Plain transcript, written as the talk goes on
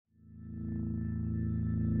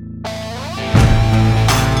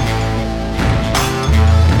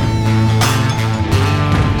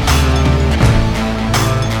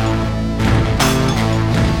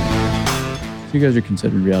You guys are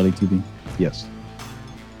considered reality TV. Yes.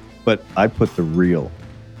 But I put the real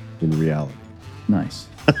in reality. Nice.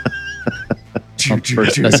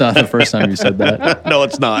 That's not the first time you said that. No,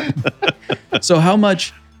 it's not. So how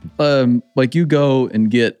much, like you go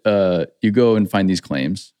and find these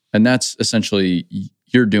claims, and that's essentially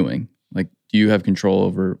you're doing. Like, do you have control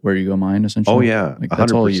over where you go mine, essentially? Oh yeah, like,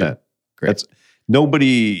 that's 100%. All you. Great. That's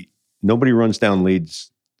nobody runs down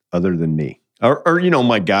leads other than me. Or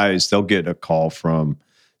my guys, they'll get a call from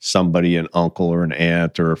somebody, an uncle or an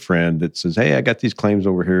aunt or a friend that says, "Hey, I got these claims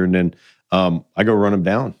over here," and then I go run them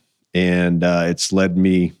down, and it's led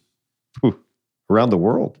me around the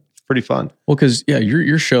world. It's pretty fun. Well, because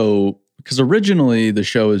your show, because originally the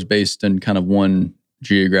show is based in kind of one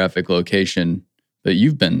geographic location, but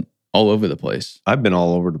you've been all over the place. I've been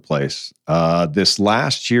all over the place. This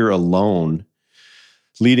last year alone,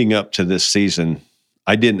 leading up to this season,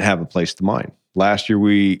 I didn't have a place to mine. Last year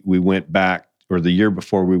we went back, or the year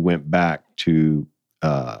before we went back to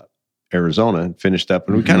Arizona and finished up,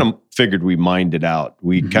 and we kind of figured we mined it out.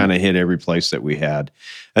 We kind of hit every place that we had.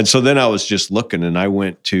 And so then I was just looking, and I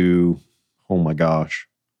went to, oh my gosh,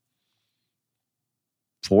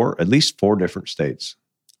 at least four different states.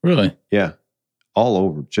 Really? Yeah. All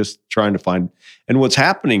over, just trying to find. And what's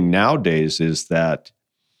happening nowadays is that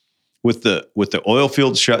with the oil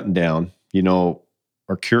fields shutting down,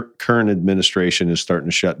 our current administration is starting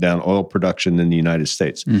to shut down oil production in the United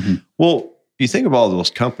States. Well, you think of all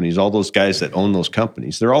those companies, all those guys that own those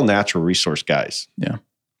companies, they're all natural resource guys. Yeah.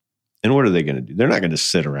 And what are they going to do? They're not going to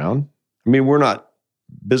sit around. I mean,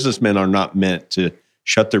 businessmen are not meant to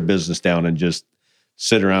shut their business down and just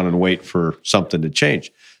sit around and wait for something to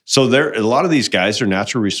change. So a lot of these guys are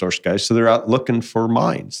natural resource guys. So they're out looking for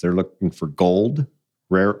mines. They're looking for gold,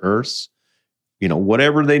 rare earths,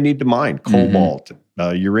 whatever they need to mine, cobalt,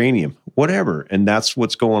 uranium, whatever. And that's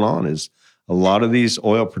what's going on is a lot of these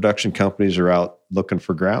oil production companies are out looking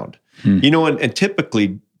for ground. And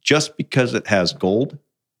typically just because it has gold,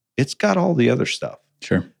 it's got all the other stuff.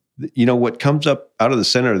 Sure. What comes up out of the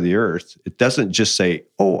center of the earth, it doesn't just say,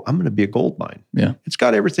 "Oh, I'm going to be a gold mine." Yeah. It's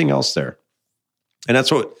got everything else there. And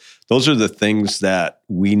those are the things that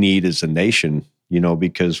we need as a nation,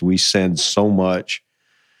 because we send so much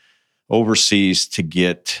overseas to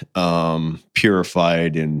get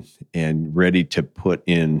purified and ready to put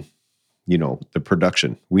in, the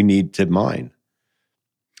production. We need to mine.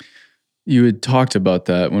 You had talked about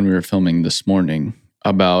that when we were filming this morning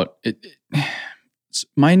about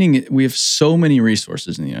mining. We have so many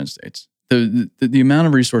resources in the United States. The amount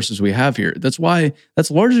of resources we have here. That's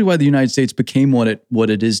largely why the United States became what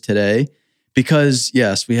it is today. Because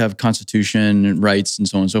yes, we have Constitution and rights and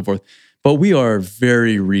so on and so forth, but we are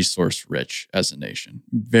very resource rich as a nation,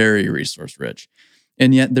 very resource rich.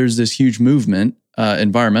 And yet there's this huge movement,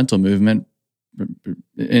 environmental movement,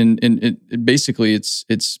 and it basically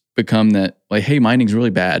it's become that, like, hey, mining's really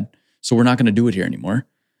bad, so we're not going to do it here anymore.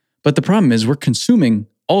 But the problem is we're consuming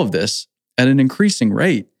all of this at an increasing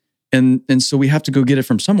rate. And so we have to go get it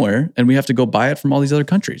from somewhere, and we have to go buy it from all these other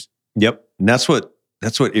countries. Yep. And that's what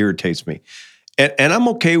irritates me. And I'm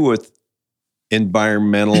okay with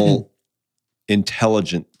environmental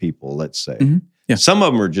intelligent people, let's say. Yeah. Some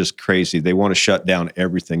of them are just crazy. They want to shut down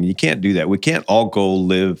everything. You can't do that. We can't all go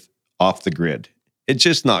live off the grid. It's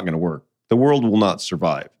just not going to work. The world will not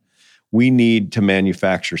survive. We need to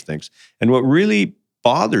manufacture things. And what really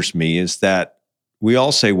bothers me is that we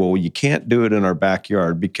all say, well, you can't do it in our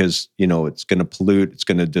backyard because, it's going to pollute, it's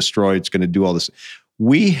going to destroy, it's going to do all this.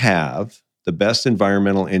 We have the best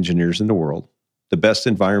environmental engineers in the world, the best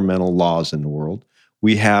environmental laws in the world.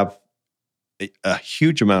 We have a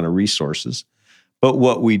huge amount of resources. But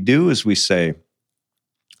what we do is we say,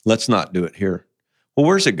 let's not do it here. Well,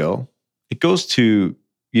 where's it go? It goes to,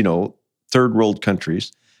 third world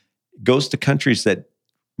countries. It goes to countries that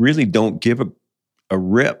really don't give a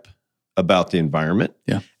rip about the environment.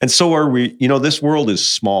 Yeah. And so are we. This world is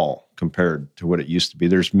small compared to what it used to be.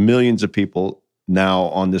 There's millions of people now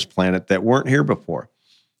on this planet that weren't here before.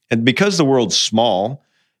 And because the world's small,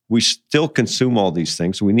 we still consume all these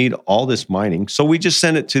things. We need all this mining. So we just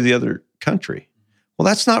send it to the other country. Well,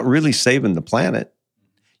 that's not really saving the planet.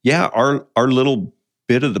 Yeah, our little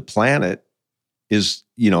bit of the planet is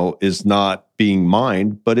not being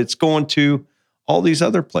mined, but it's going to all these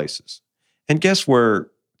other places. And guess where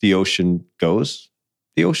the ocean goes?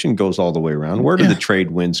 The ocean goes all the way around. Where do the trade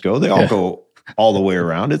winds go? They all go all the way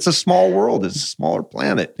around. It's a small world. It's a smaller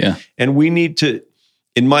planet. Yeah. And we need to,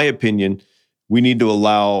 in my opinion, we need to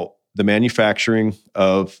allow the manufacturing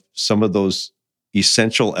of some of those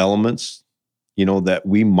essential elements, that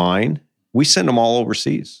we mine. We send them all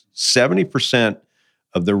overseas. 70%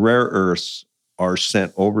 of the rare earths are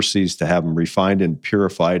sent overseas to have them refined and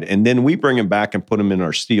purified. And then we bring them back and put them in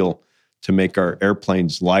our steel to make our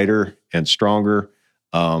airplanes lighter and stronger,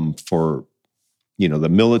 for, the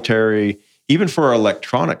military, even for our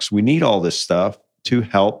electronics. We need all this stuff to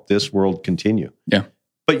help this world continue. Yeah.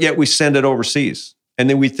 But yet we send it overseas, and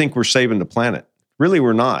then we think we're saving the planet. Really,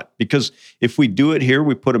 we're not. Because if we do it here,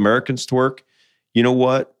 we put Americans to work, you know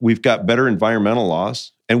what? We've got better environmental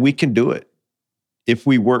laws, and we can do it. If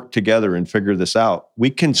we work together and figure this out,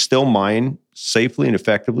 we can still mine safely and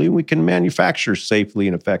effectively. We can manufacture safely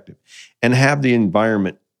and effective and have the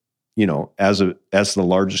environment, as the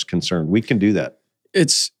largest concern. We can do that.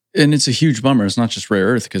 It's a huge bummer. It's not just rare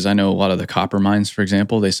earth, because I know a lot of the copper mines, for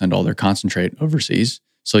example, they send all their concentrate overseas.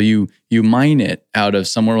 So you mine it out of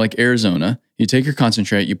somewhere like Arizona. You take your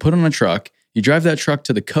concentrate, you put it on a truck, you drive that truck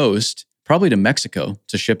to the coast, probably to Mexico,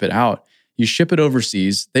 to ship it out. You ship it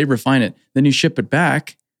overseas, they refine it, then you ship it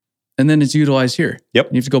back, and then it's utilized here.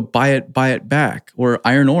 Yep. You have to go buy it back. Or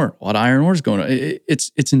iron ore. A lot of iron ore is going on.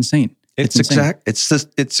 It's insane. It's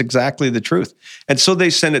exactly the truth. And so they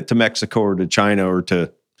send it to Mexico or to China or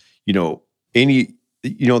to,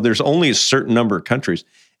 there's only a certain number of countries.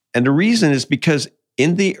 And the reason is because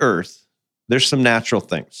in the earth, there's some natural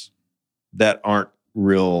things that aren't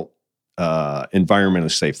real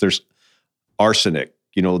environmentally safe. There's arsenic,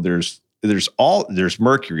 there's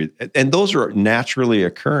mercury, and those are naturally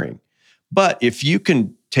occurring. But if you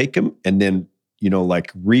can take them and then,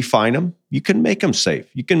 refine them, you can make them safe.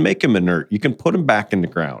 You can make them inert. You can put them back in the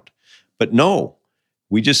ground. But no,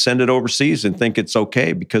 we just send it overseas and think it's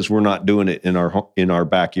okay because we're not doing it in our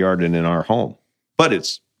backyard and in our home. But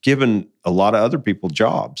it's given a lot of other people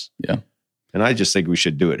jobs. Yeah. And I just think we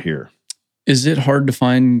should do it here. Is it hard to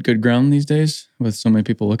find good ground these days with so many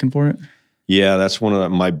people looking for it? Yeah, that's one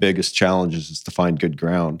of my biggest challenges is to find good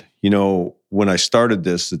ground. When I started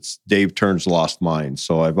this, it's Dave Turn's Lost Mines.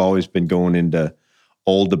 So I've always been going into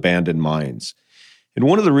old abandoned mines. And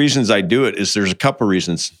one of the reasons I do it is there's a couple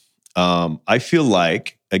reasons. I feel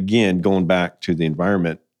like, again, going back to the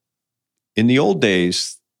environment, in the old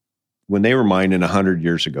days, when they were mining 100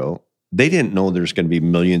 years ago, they didn't know there's going to be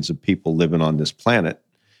millions of people living on this planet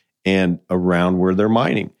and around where they're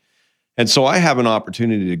mining. And so I have an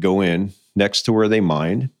opportunity to go in next to where they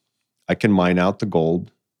mine. I can mine out the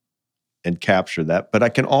gold and capture that, but I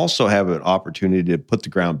can also have an opportunity to put the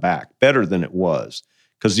ground back better than it was,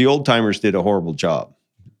 because the old timers did a horrible job.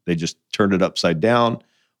 They just turned it upside down,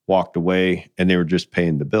 walked away, and they were just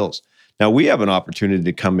paying the bills. Now we have an opportunity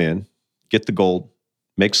to come in, get the gold,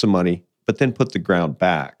 make some money, but then put the ground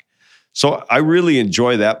back. So I really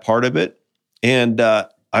enjoy that part of it. And I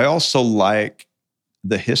also like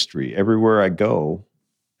the history. Everywhere I go,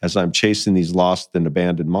 as I'm chasing these lost and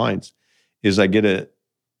abandoned mines, is I get a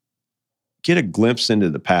glimpse into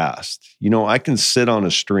the past. I can sit on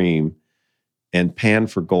a stream and pan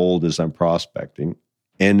for gold as I'm prospecting.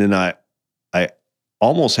 And then I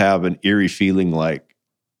almost have an eerie feeling like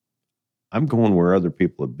I'm going where other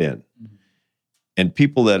people have been. Mm-hmm. And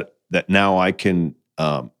people that now I can,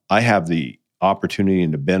 I have the opportunity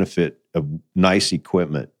and the benefit of nice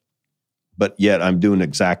equipment, but yet I'm doing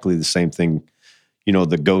exactly the same thing,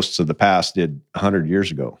 the ghosts of the past did 100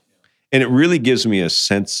 years ago. And it really gives me a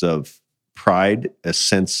sense of pride, a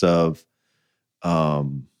sense of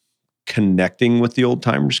connecting with the old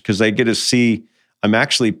timers, because I get to see, I'm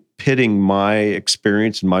actually pitting my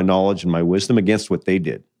experience and my knowledge and my wisdom against what they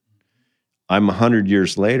did. I'm 100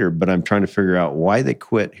 years later, but I'm trying to figure out why they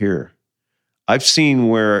quit here. I've seen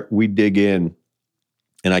where we dig in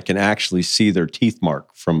and I can actually see their teeth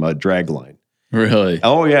mark from a drag line. Really?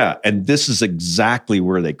 Oh, yeah. And this is exactly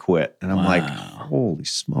where they quit. And I'm like, holy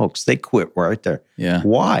smokes, they quit right there. Yeah.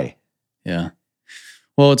 Why? Yeah.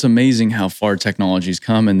 Well, it's amazing how far technology's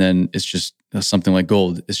come. And then it's just something like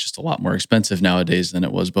gold. It's just a lot more expensive nowadays than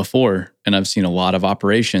it was before. And I've seen a lot of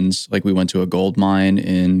operations. Like we went to a gold mine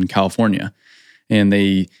in California, and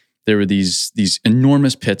there were these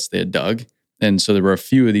enormous pits they had dug. And so there were a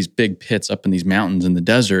few of these big pits up in these mountains in the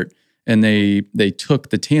desert. And they took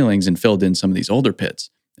the tailings and filled in some of these older pits.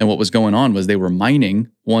 And what was going on was they were mining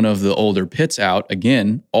one of the older pits out,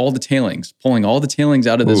 again, all the tailings, pulling all the tailings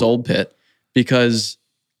out of this old pit, because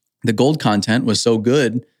the gold content was so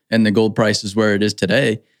good and the gold price is where it is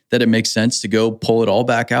today that it makes sense to go pull it all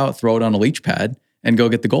back out, throw it on a leach pad, and go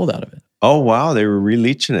get the gold out of it. Oh, wow. They were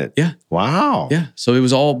re-leaching it. Yeah. Wow. Yeah. So it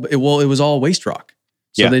was all waste rock.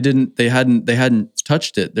 So they hadn't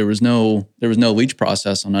touched it. There was no leach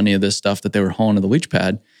process on any of this stuff that they were hauling to the leach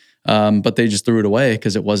pad. But they just threw it away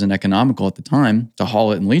because it wasn't economical at the time to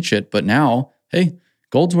haul it and leach it. But now, hey,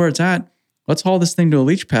 gold's where it's at. Let's haul this thing to a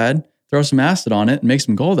leach pad, throw some acid on it and make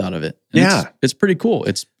some gold out of it. And it's pretty cool.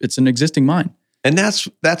 It's an existing mine. And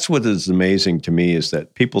that's what is amazing to me is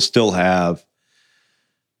that people still have,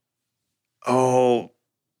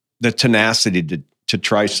 the tenacity to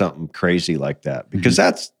try something crazy like that, because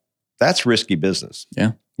that's risky business.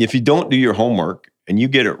 Yeah. If you don't do your homework and you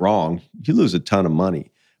get it wrong, you lose a ton of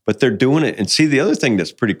money. But they're doing it. And see, the other thing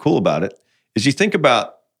that's pretty cool about it is you think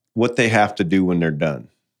about what they have to do when they're done.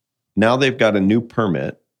 Now they've got a new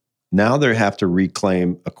permit. Now they have to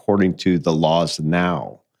reclaim according to the laws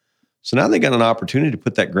now. So now they got an opportunity to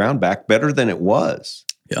put that ground back better than it was.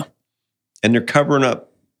 Yeah. And they're covering up,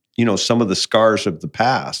 some of the scars of the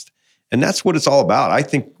past. And that's what it's all about. I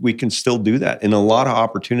think we can still do that in a lot of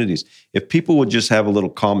opportunities. If people would just have a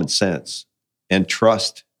little common sense and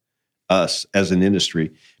trust us as an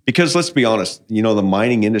industry, because let's be honest, the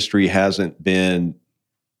mining industry hasn't been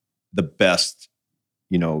the best,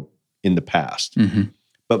 in the past. Mm-hmm.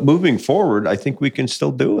 But moving forward, I think we can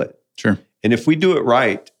still do it. Sure. And if we do it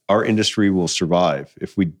right, our industry will survive.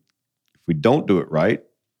 If we don't do it right,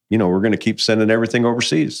 we're going to keep sending everything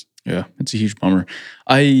overseas. Yeah, it's a huge bummer.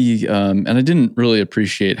 I didn't really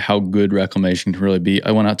appreciate how good reclamation can really be.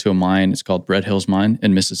 I went out to a mine. It's called Red Hills Mine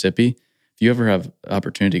in Mississippi. If you ever have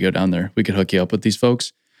opportunity to go down there, we could hook you up with these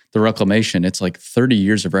folks. The reclamation, it's like 30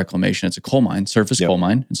 years of reclamation. It's a coal mine, surface coal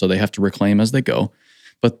mine, and so they have to reclaim as they go.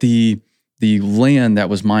 But the land that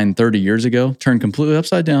was mined 30 years ago turned completely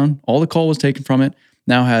upside down. All the coal was taken from it.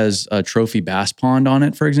 Now has a trophy bass pond on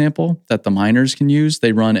it, for example, that the miners can use.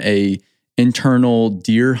 They run a internal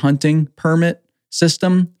deer hunting permit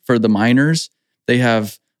system for the miners. They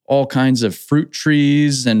have all kinds of fruit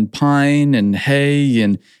trees and pine and hay,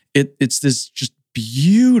 and it's this just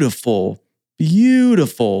beautiful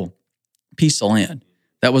piece of land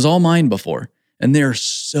that was all mined before. And they're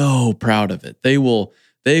so proud of it. They will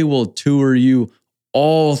tour you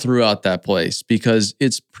all throughout that place because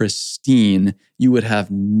it's pristine. You would have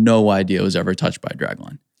no idea it was ever touched by a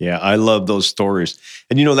dragline. Yeah, I love those stories.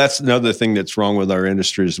 And that's another thing that's wrong with our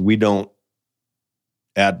industry is we don't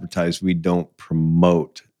advertise, we don't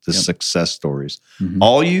promote the success stories. Mm-hmm.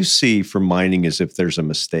 All you see from mining is if there's a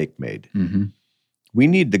mistake made. Mm-hmm. We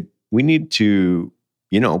need to,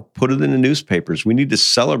 put it in the newspapers. We need to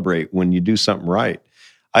celebrate when you do something right.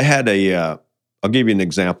 I had I'll give you an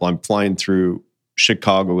example. I'm flying through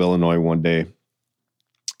Chicago, Illinois one day,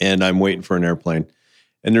 and I'm waiting for an airplane.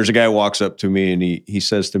 And there's a guy who walks up to me and he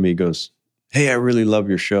says to me, he goes, "Hey, I really love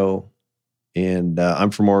your show. And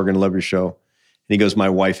I'm from Oregon, love your show." And he goes, "My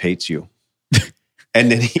wife hates you."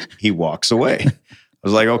 And then he walks away. I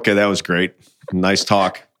was like, okay, that was great. Nice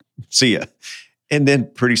talk. See ya. And then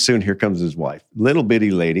pretty soon here comes his wife, little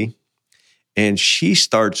bitty lady. And she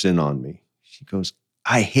starts in on me. She goes,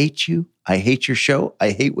 "I hate you. I hate your show.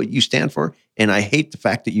 I hate what you stand for. And I hate the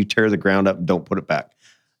fact that you tear the ground up and don't put it back."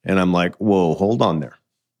 And I'm like, whoa, hold on there.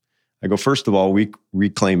 I go, "First of all, we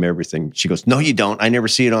reclaim everything." She goes, "No, you don't. I never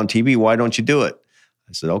see it on TV. Why don't you do it?"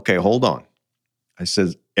 I said, "Okay, hold on." I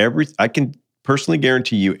said, I can personally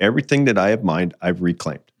guarantee you everything that I have mined, I've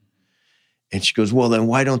reclaimed. And she goes, "Well, then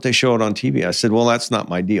why don't they show it on TV?" I said, "Well, that's not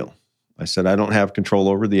my deal." I said, "I don't have control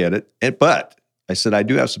over the edit. But I said, I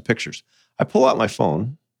do have some pictures." I pull out my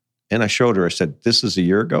phone and I showed her. I said, "This is a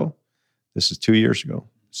year ago. This is 2 years ago.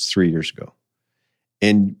 This is 3 years ago."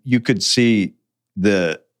 And you could see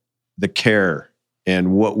the care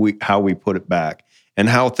and how we put it back and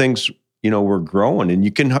how things, were growing. And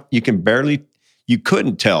you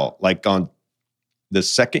couldn't tell, like on the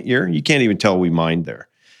second year, you can't even tell we mined there.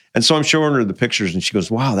 And so I'm showing her the pictures and she goes,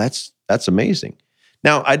 "Wow, that's amazing."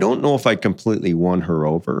 Now, I don't know if I completely won her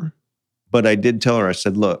over, but I did tell her, I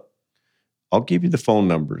said, "Look, I'll give you the phone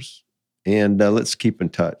numbers and let's keep in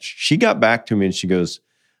touch." She got back to me and she goes,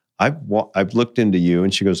 I've looked into you.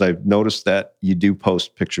 And she goes, "I've noticed that you do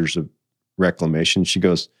post pictures of reclamation." She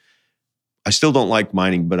goes, "I still don't like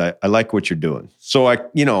mining, but I like what you're doing." So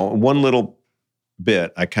one little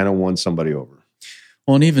bit, I kind of won somebody over.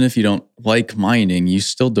 Well, and even if you don't like mining, you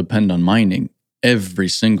still depend on mining every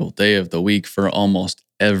single day of the week for almost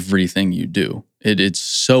everything you do. It's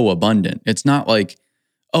so abundant. It's not like,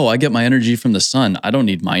 "Oh, I get my energy from the sun. I don't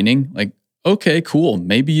need mining." Like, okay, cool.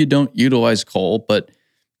 Maybe you don't utilize coal, but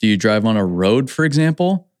do you drive on a road, for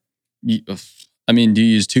example? Do you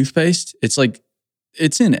use toothpaste? It's like,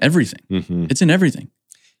 it's in everything. Mm-hmm. It's in everything.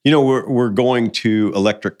 We're going to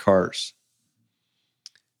electric cars.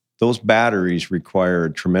 Those batteries require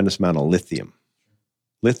a tremendous amount of lithium.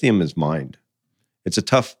 Lithium is mined.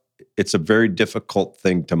 It's a very difficult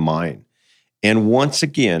thing to mine. And once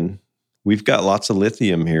again, we've got lots of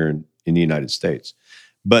lithium here in the United States.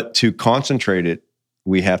 But to concentrate it,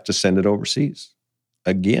 we have to send it overseas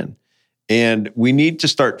again. And we need to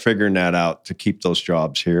start figuring that out to keep those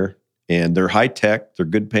jobs here. And they're high tech, they're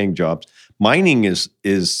good paying jobs. Mining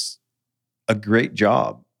is a great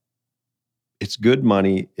job. It's good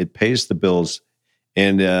money, it pays the bills,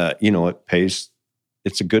 and it's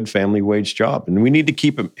a good family wage job. And we need to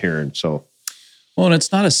keep them here. And so, well, and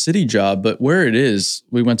it's not a city job, but where it is,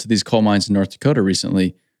 we went to these coal mines in North Dakota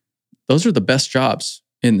recently. Those are the best jobs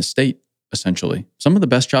in the state, essentially. Some of the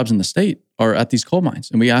best jobs in the state are at these coal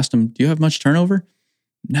mines. And we asked them, do you have much turnover?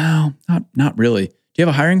 No, not really. Do you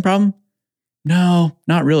have a hiring problem? No,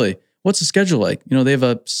 not really. What's the schedule like? They have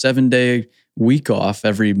a 7-day week off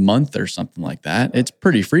every month or something like that. It's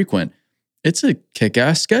pretty frequent. It's a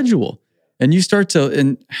kick-ass schedule. And you start to,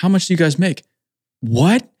 and how much do you guys make?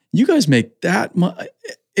 What? You guys make that much?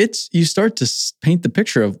 You start to paint the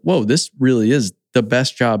picture of, whoa, this really is the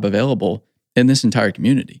best job available in this entire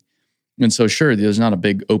community. And so sure, there's not a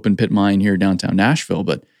big open pit mine here downtown Nashville,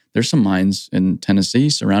 but there's some mines in Tennessee,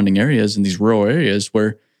 surrounding areas, in these rural areas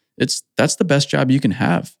where that's the best job you can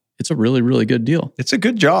have. It's a really, really good deal. It's a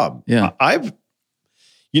good job. Yeah. I've,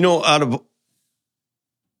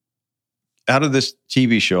 out of this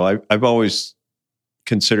TV show, I've always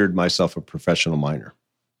considered myself a professional miner.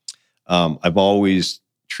 I've always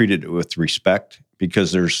treated it with respect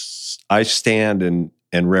because I stand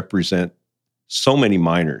and represent so many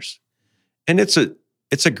miners, and it's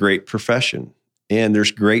a great profession, and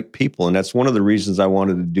there's great people, and that's one of the reasons I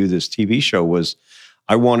wanted to do this TV show was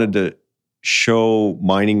I wanted to show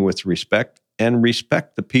mining with respect and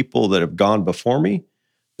respect the people that have gone before me,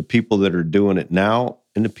 the people that are doing it now,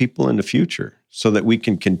 and the people in the future, so that we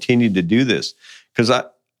can continue to do this. Because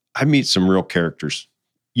I meet some real characters.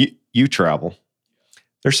 You travel.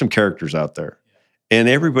 There's some characters out there, and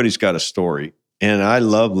everybody's got a story, and I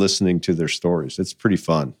love listening to their stories. It's pretty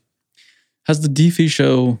fun. Has the DeFee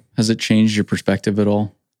show, has it changed your perspective at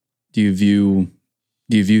all? Do you view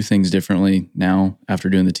things differently now after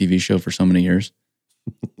doing the TV show for so many years?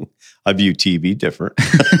 I view TV different.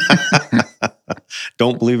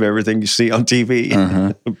 Don't believe everything you see on TV.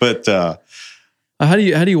 Uh-huh. But how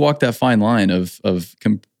do you walk that fine line of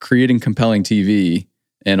creating compelling TV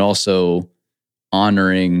and also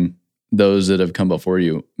honoring those that have come before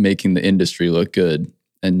you, making the industry look good,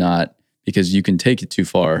 and not because you can take it too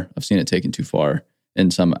far. I've seen it taken too far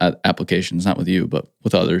in some applications, not with you, but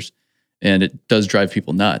with others. And it does drive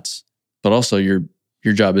people nuts. But also your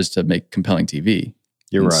job is to make compelling TV.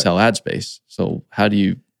 You're right. Sell ad space. So how do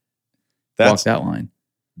you walk that line?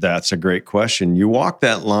 That's a great question. You walk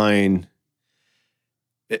that line.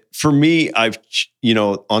 For me, I've,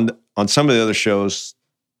 on some of the other shows,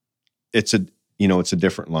 it's a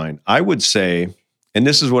different line. I would say, and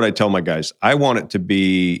this is what I tell my guys, I want it to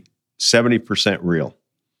be 70% real.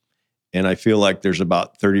 And I feel like there's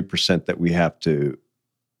about 30% that we have to,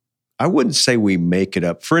 I wouldn't say we make it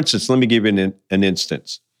up. For instance, let me give you an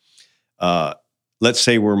instance. Let's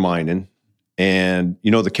say we're mining and,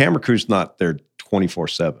 the camera crew's not there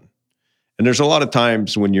 24/7. And there's a lot of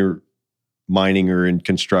times when you're mining or in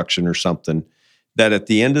construction or something that at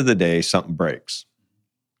the end of the day, something breaks.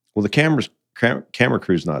 Well, the camera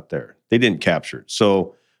crew's not there. They didn't capture it.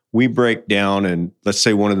 So we break down, and let's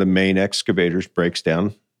say one of the main excavators breaks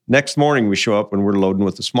down. Next morning, we show up and we're loading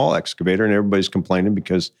with a small excavator, and everybody's complaining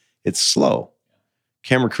because it's slow.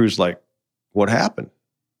 Camera crew's like, what happened?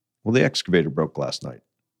 Well, the excavator broke last night.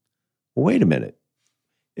 Well, wait a minute.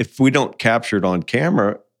 If we don't capture it on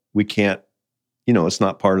camera, we can't, it's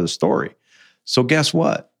not part of the story. So guess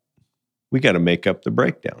what? We got to make up the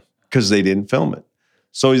breakdown because they didn't film it.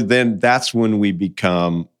 So then that's when we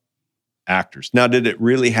become actors. Now, did it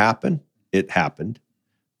really happen? It happened,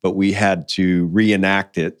 but we had to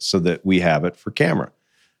reenact it so that we have it for camera.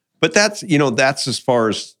 But that's as far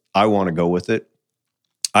as I want to go with it.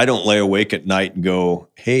 I don't lay awake at night and go,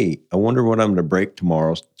 hey, I wonder what I'm going to break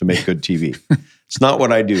tomorrow to make good TV. It's not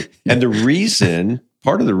what I do. And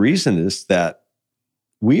part of the reason is that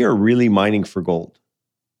we are really mining for gold.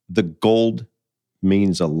 The gold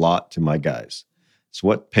means a lot to my guys. It's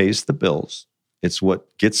what pays the bills. It's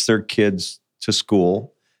what gets their kids to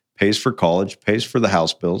school, pays for college, pays for the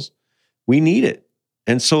house bills. We need it.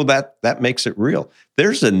 And so that makes it real.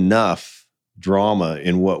 There's enough drama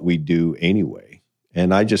in what we do anyway.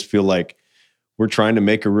 And I just feel like we're trying to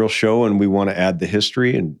make a real show, and we want to add the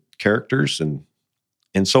history and characters. And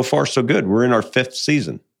so far, so good. We're in our 5th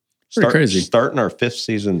season. Crazy. Starting our 5th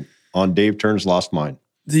season on Dave Turner's Lost Mine.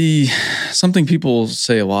 Something people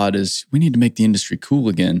say a lot is we need to make the industry cool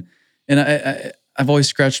again. And I've always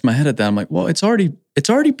scratched my head at that. I'm like, well, it's already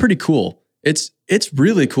pretty cool. It's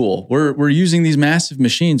really cool. We're using these massive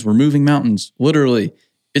machines. We're moving mountains. Literally,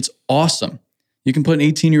 it's awesome. You can put an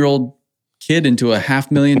 18-year-old kid into a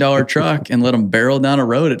 $500,000 truck and let them barrel down a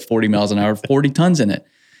road at 40 miles an hour, 40 tons in it.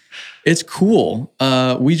 It's cool.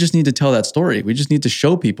 We just need to tell that story. We just need to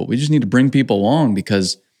show people. We just need to bring people along,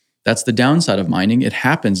 because that's the downside of mining. It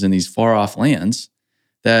happens in these far off lands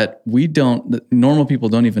that normal people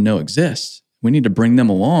don't even know exist. We need to bring them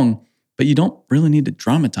along, but you don't really need to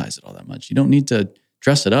dramatize it all that much. You don't need to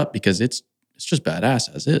dress it up, because it's just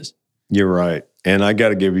badass as is. You're right. And I got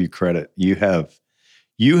to give you credit. You have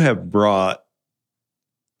brought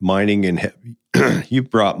mining and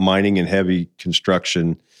heavy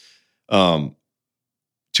construction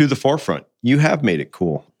to the forefront. You have made it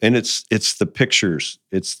cool. And it's the pictures,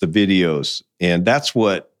 it's the videos. And that's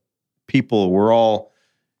what we're all,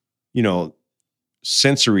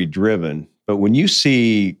 sensory driven. But when you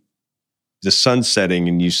see the sun setting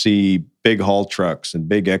and you see big haul trucks and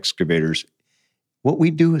big excavators, what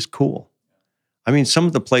we do is cool. I mean, some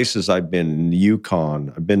of the places I've been in the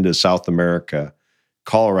Yukon, I've been to South America,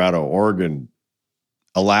 Colorado, Oregon,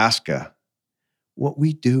 Alaska. What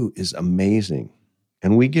we do is amazing.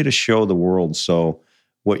 And we get to show the world. So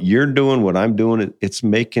what you're doing, what I'm doing, it's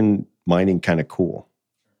making mining kind of cool.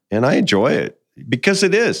 And I enjoy it, because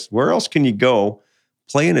it is. Where else can you go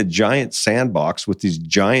play in a giant sandbox with these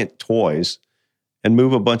giant toys and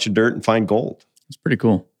move a bunch of dirt and find gold? It's pretty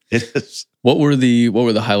cool. It is. What were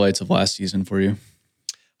the highlights of last season for you?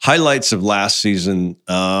 Highlights of last season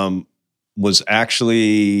was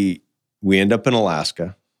actually, we end up in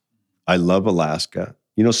Alaska. I love Alaska.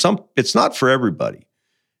 It's not for everybody.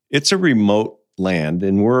 It's a remote land,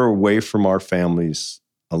 and we're away from our families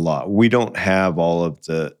a lot. We don't have all of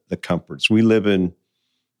the comforts. We live in,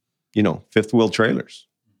 fifth wheel trailers.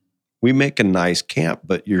 We make a nice camp,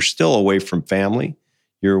 but you're still away from family.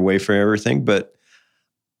 You're away from everything. But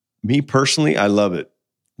me personally, I love it.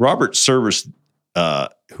 Robert Service,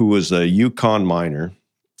 who was a Yukon miner,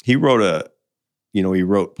 he wrote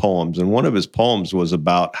poems, and one of his poems was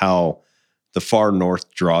about how the far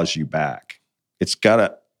north draws you back. It's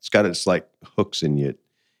got its like hooks in you.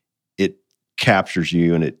 It captures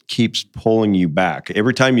you and it keeps pulling you back.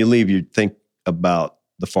 Every time you leave, you think about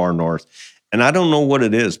the far north. And I don't know what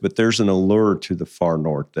it is, but there's an allure to the far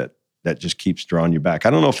north that just keeps drawing you back.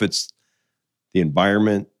 I don't know if it's the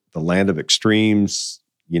environment, the land of extremes,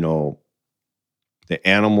 the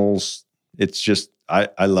animals. It's just,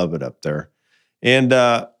 I love it up there.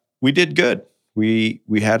 And we did good. We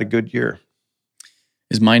had a good year.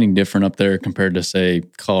 Is mining different up there compared to, say,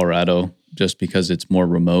 Colorado, just because it's more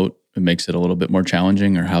remote? It makes it a little bit more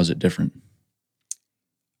challenging, or how's it different?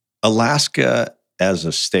 Alaska as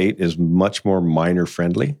a state is much more miner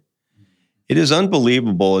friendly. It is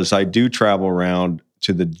unbelievable, as I do travel around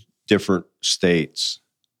to the different states,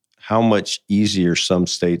 how much easier some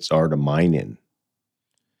states are to mine in.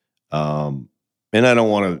 And I don't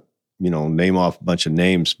want to, name off a bunch of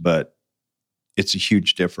names, but it's a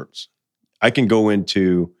huge difference. I can go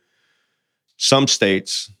into some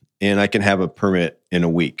states and I can have a permit in a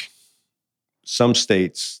week. Some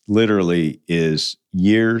states literally is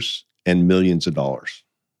years and millions of dollars.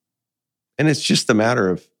 And it's just a matter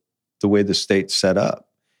of the way the state's set up.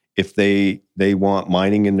 If they want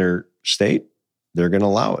mining in their state, they're going to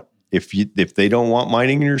allow it. If they don't want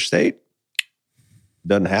mining in your state, it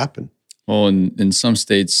doesn't happen. Well, in some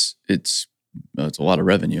states, it's a lot of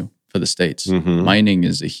revenue for the states. Mm-hmm. Mining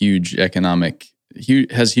is has huge economic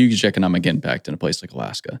impact in a place like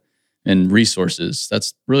Alaska. And resources,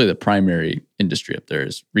 that's really the primary industry up there,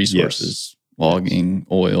 is resources, logging,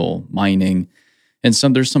 oil, mining. And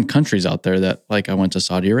there's some countries out there that, like I went to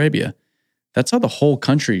Saudi Arabia, that's how the whole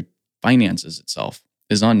country finances itself,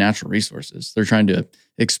 is on natural resources. They're trying to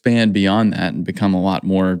expand beyond that and become a lot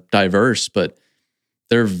more diverse, but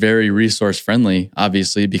they're very resource friendly,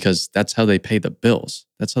 obviously, because that's how they pay the bills.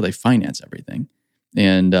 That's how they finance everything.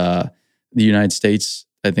 And the United States,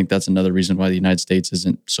 I think that's another reason why the United States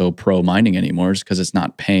isn't so pro mining anymore, is because it's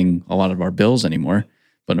not paying a lot of our bills anymore.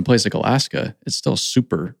 But in a place like Alaska, it's still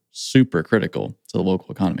super, super critical to the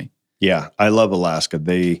local economy. Yeah, I love Alaska.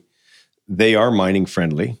 They are mining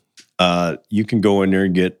friendly. You can go in there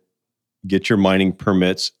and get your mining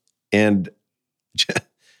permits. And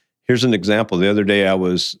here's an example. The other day I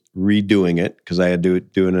was redoing it because I had to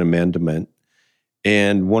do an amendment.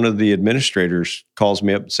 And one of the administrators calls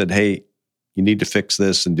me up and said, "Hey, you need to fix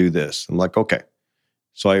this and do this." I'm like, "Okay."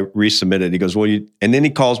 So I resubmitted. He goes, "Well, and then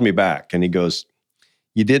he calls me back and he goes,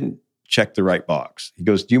 "You didn't check the right box." He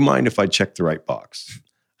goes, "Do you mind if I check the right box?"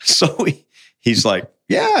 So he's like,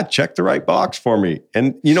 "Yeah, check the right box for me."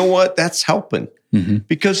 And you know what? That's helping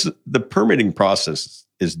because the permitting process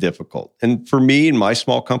is difficult. And for me and my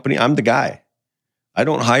small company, I'm the guy. I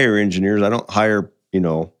don't hire engineers. I don't hire,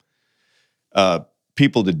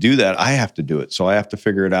 people to do that, I have to do it. So I have to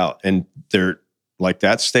figure it out. And they're like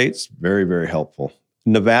that state's very, very helpful.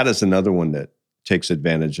 Nevada's another one that takes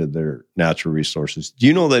advantage of their natural resources. Do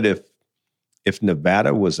you know that if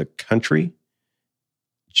Nevada was a country,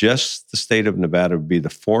 just the state of Nevada would be the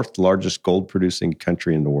 4th largest gold producing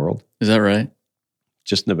country in the world? Is that right?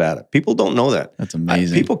 Just Nevada. People don't know that. That's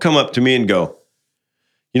amazing. People come up to me and go,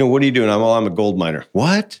 what are you doing? I'm a gold miner.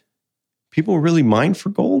 What? People really mine for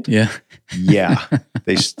gold? Yeah. Yeah,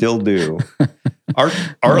 they still do.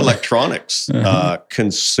 Our electronics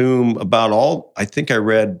consume about I think I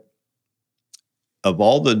read, of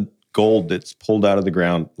all the gold that's pulled out of the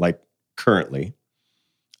ground, like currently,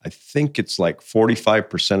 I think it's like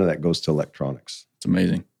 45% of that goes to electronics. It's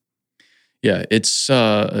amazing. Yeah, it's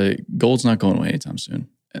gold's not going away anytime soon.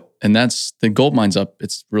 And that's the gold mines up.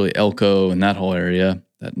 It's really Elko and that whole area,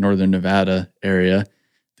 that northern Nevada area.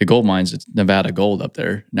 The gold mines, it's Nevada Gold up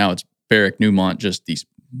there. Now it's Barrick, Newmont, just these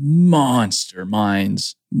monster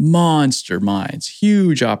mines,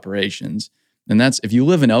 huge operations. And that's, if you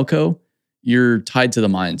live in Elko, you're tied to the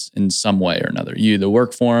mines in some way or another. You either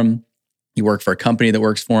work for them, you work for a company that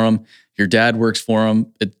works for them, your dad works for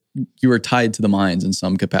them. You are tied to the mines in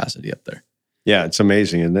some capacity up there. Yeah, it's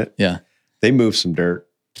amazing, isn't it? Yeah. They move some dirt.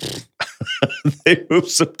 They move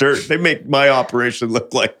some dirt. They make my operation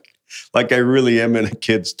look like I really am in a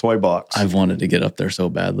kid's toy box. I've wanted to get up there so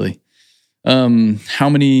badly. How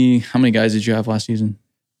many guys did you have last season?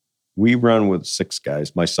 We run with 6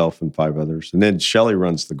 guys, myself and 5 others. And then Shelly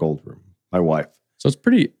runs the gold room, my wife. So it's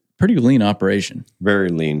pretty lean operation. Very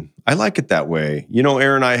lean. I like it that way.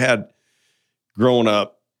 Aaron, I had growing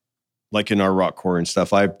up, like in our rock quarry and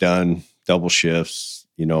stuff, I've done double shifts,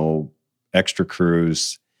 extra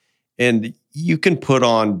crews. And you can put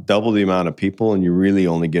on double the amount of people and you really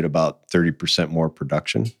only get about 30% more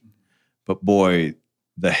production. But boy,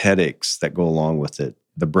 the headaches that go along with it,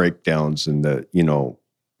 the breakdowns and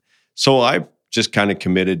so I've just kind of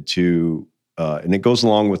committed to, and it goes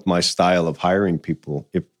along with my style of hiring people.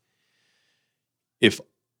 If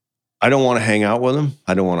I don't want to hang out with them,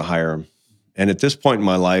 I don't want to hire them. And at this point in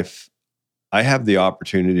my life, I have the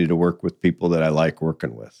opportunity to work with people that I like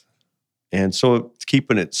working with. And so it's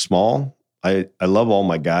keeping it small. I love all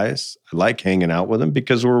my guys. I like hanging out with them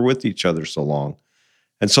because we're with each other so long.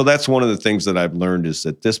 And so that's one of the things that I've learned is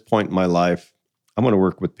at this point in my life, I'm going to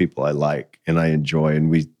work with people I like and I enjoy, and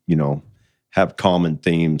we, have common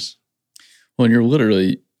themes. Well, and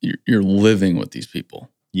you're living with these people.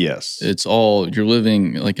 Yes. You're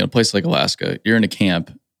living like in a place like Alaska, you're in a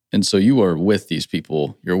camp. And so you are with these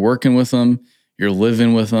people, you're working with them, you're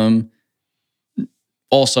living with them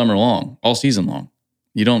all summer long, all season long.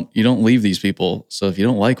 You don't leave these people. So if you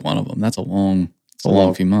don't like one of them, that's a long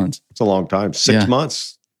few months. It's a long time. 6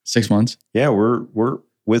 months. 6 months. Yeah. We're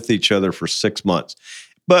with each other for 6 months,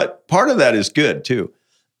 but part of that is good too.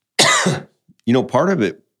 Part of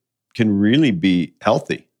it can really be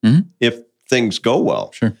healthy if things go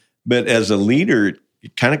well. Sure. But as a leader,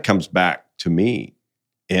 it kind of comes back to me,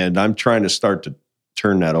 and I'm trying to start to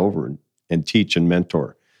turn that over and teach and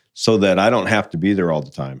mentor so that I don't have to be there all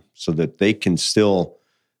the time, so that they can still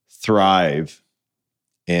thrive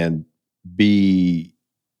and be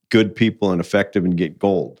good people and effective and get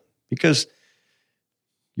gold, because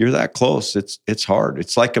you're that close. It's hard.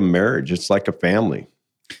 It's like a marriage. It's like a family.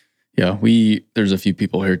 Yeah, there's a few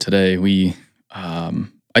people here today.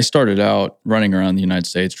 I started out running around the United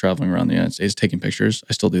States, traveling around the United States, taking pictures.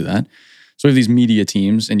 I still do that. So we have these media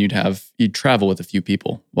teams, and you'd travel with a few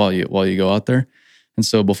people while you go out there. And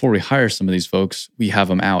so before we hire some of these folks, we have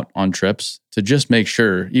them out on trips to just make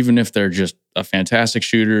sure, even if they're just a fantastic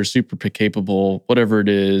shooter, super capable, whatever it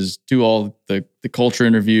is, do all the culture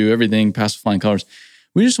interview, everything, pass with flying colors.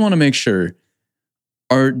 We just want to make sure,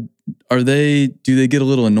 do they get a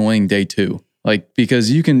little annoying day 2? Like,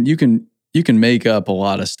 because you can make up a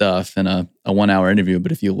lot of stuff in a 1 hour interview,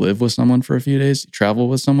 but if you live with someone for a few days, you travel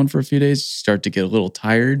with someone for a few days, you start to get a little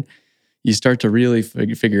tired. You start to really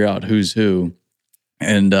figure out who's who.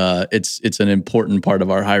 And it's an important part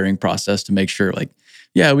of our hiring process to make sure, like,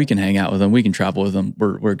 yeah, we can hang out with them, we can travel with them,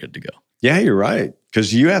 we're good to go. Yeah, you're right,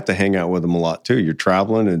 because you have to hang out with them a lot too. You're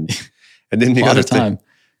traveling, and then the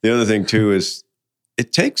other thing too is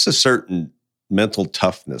it takes a certain mental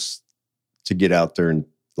toughness to get out there, and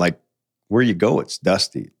like where you go, it's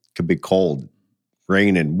dusty, it could be cold,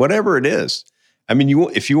 raining, whatever it is. I mean,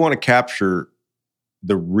 if you want to capture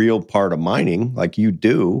the real part of mining, like you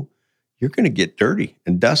do, you're going to get dirty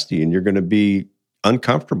and dusty, and you're going to be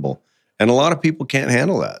uncomfortable. And a lot of people can't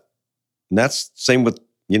handle that. And that's the same with,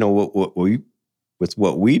 what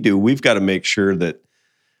we do. We've got to make sure that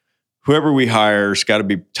whoever we hire has got to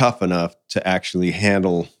be tough enough to actually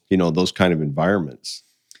handle, those kind of environments.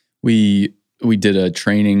 We did a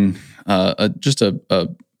training, just a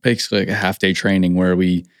basically like a half-day training where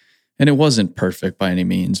and it wasn't perfect by any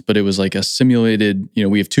means, but it was like a simulated,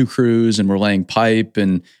 we have 2 crews and we're laying pipe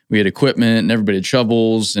and we had equipment and everybody had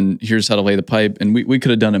shovels and here's how to lay the pipe. And we could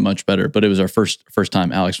have done it much better, but it was our first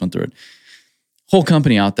time Alex went through it. Whole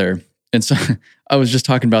company out there. And so I was just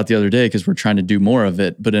talking about the other day because we're trying to do more of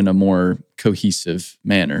it, but in a more cohesive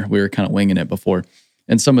manner. We were kind of winging it before.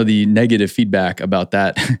 And some of the negative feedback about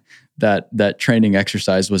that training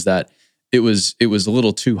exercise was that it was a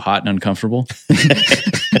little too hot and uncomfortable.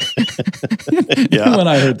 Yeah. When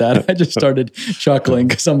I heard that, I just started chuckling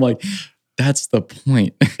because I'm like, that's the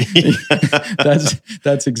point.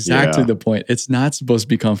 That's exactly the point. It's not supposed to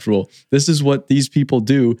be comfortable. This is what these people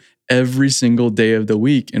do every single day of the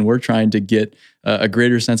week. And we're trying to get a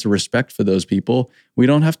greater sense of respect for those people. We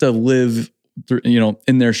don't have to live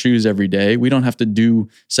in their shoes every day. We don't have to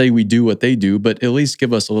say we do what they do, but at least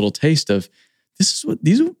give us a little taste of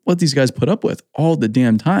these are what these guys put up with all the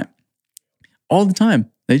damn time. All the time.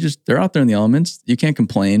 They're out there in the elements. You can't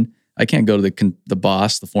complain. I can't go to the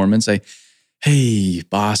boss, the foreman, and say, "Hey,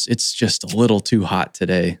 boss, it's just a little too hot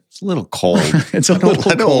today. It's a little cold. I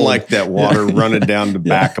don't like that water running down the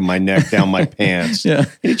back of my neck, down my pants. Yeah.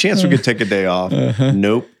 Any chance we could take a day off?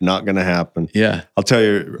 Nope, not going to happen. Yeah. I'll tell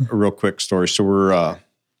you a real quick story. So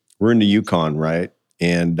we're in the Yukon, right?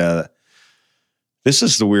 And this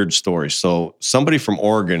is the weird story. So somebody from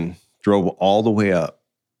Oregon drove all the way up,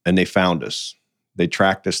 and they found us. They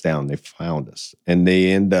tracked us down. They found us, and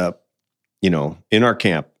they end up, in our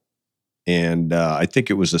camp. And I think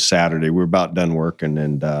it was a Saturday. We were about done working,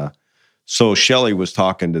 and so Shelly was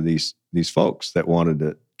talking to these folks that wanted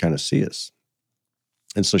to kind of see us.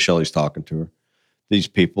 And so Shelly's talking to these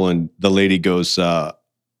people, and the lady goes, "Well,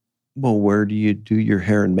 where do you do your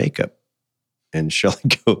hair and makeup?" And Shelly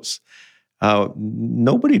goes,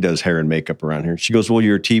 "Nobody does hair and makeup around here." She goes, "Well,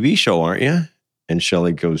 you're a TV show, aren't you?" And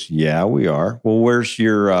Shelly goes, "Yeah, we are." "Well, where's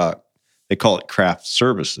your?" They call it craft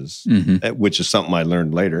services, which is something I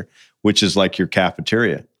learned later, which is like your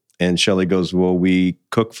cafeteria. And Shelly goes, "Well, we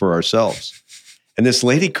cook for ourselves." And this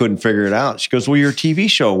lady couldn't figure it out. She goes, "Well, you're a TV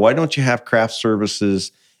show. Why don't you have craft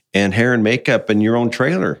services and hair and makeup in your own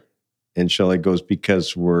trailer?" And Shelly goes,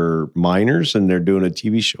 "Because we're miners and they're doing a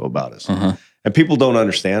TV show about us." Uh-huh. And people don't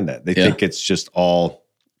understand that. They think it's just all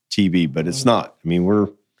TV, but it's not. I mean, we're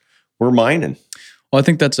mining. Well, I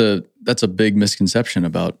think that's a big misconception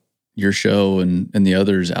about your show and the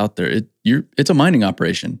others out there. It's a mining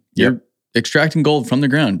operation. You're extracting gold from the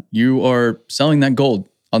ground. You are selling that gold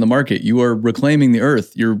on the market. You are reclaiming the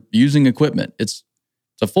earth. You're using equipment. It's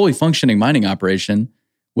a fully functioning mining operation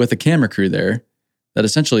with a camera crew there that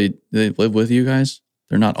essentially they live with you guys.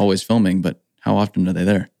 They're not always filming, but how often are they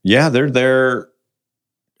there? Yeah, they're there.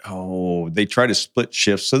 Oh, they try to split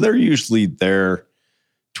shifts. So they're usually there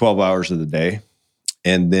 12 hours of the day.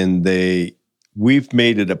 And then we've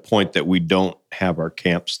made it a point that we don't have our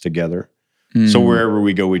camps together. So wherever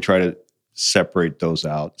we go, we try to separate those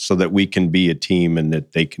out so that we can be a team and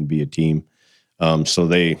that they can be a team. But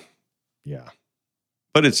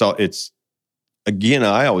it's again,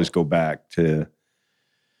 I always go back to,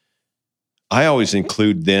 I always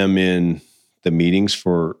include them in the meetings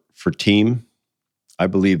for team. I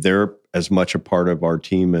believe they're as much a part of our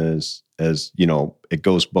team as it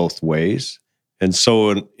goes both ways. And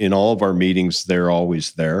so in all of our meetings, they're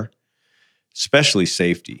always there, especially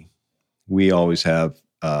safety. We always have,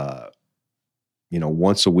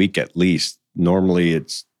 once a week at least. Normally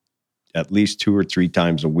it's at least 2 or 3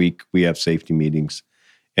 times a week we have safety meetings.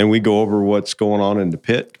 And we go over what's going on in the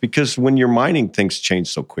pit. Because when you're mining, things change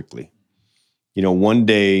so quickly. One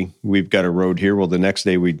day we've got a road here. Well, the next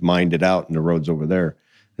day we mined it out and the road's over there.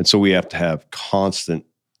 And so we have to have constant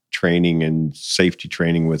training and safety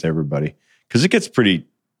training with everybody. Because it gets pretty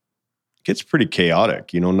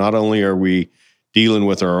chaotic. Not only are we dealing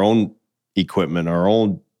with our own equipment, our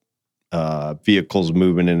own vehicles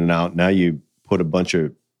moving in and out. Now you put a bunch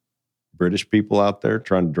of British people out there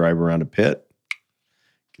trying to drive around a pit.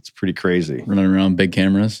 It's pretty crazy. Running around big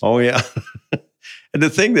cameras. Oh, yeah. And the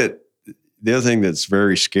other thing that's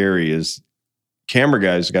very scary is camera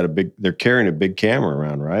guys they're carrying a big camera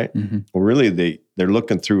around, right? Mm-hmm. Well, really, they're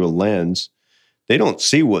looking through a lens. They don't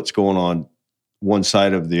see what's going on one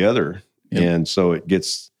side of the other. Yep. And so it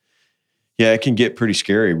can get pretty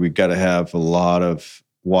scary. We've got to have a lot of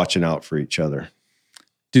watching out for each other.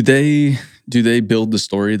 Do they build the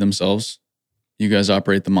story themselves? You guys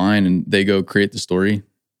operate the mine and they go create the story?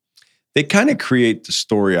 They kind of create the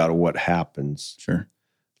story out of what happens. Sure.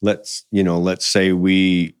 Let's say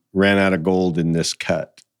we ran out of gold in this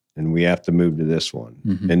cut and we have to move to this one.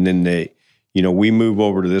 Mhm. And then we move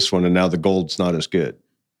over to this one and now the gold's not as good.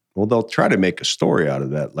 Well, they'll try to make a story out of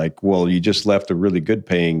that. Like, well, you just left a really good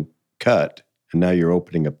paying cut and now you're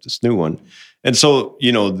opening up this new one. And so,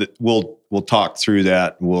 we'll talk through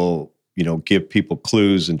that. We'll, give people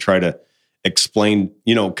clues and try to explain,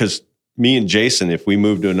 because me and Jason, if we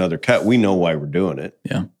move to another cut, we know why we're doing it.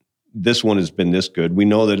 Yeah. This one has been this good. We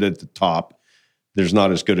know that at the top, there's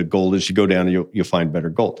not as good a gold. As you go down, you'll find better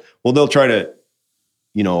gold. Well, they'll try to,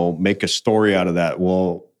 make a story out of that.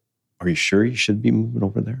 Well, are you sure you should be moving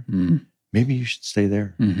over there? Mm. Maybe you should stay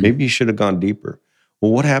there. Mhm. Maybe you should have gone deeper.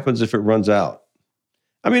 Well, what happens if it runs out?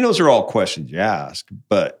 I mean, those are all questions you ask,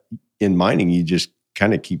 but in mining, you just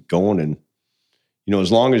kind of keep going. And,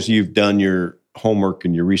 as long as you've done your homework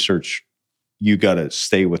and your research, you got to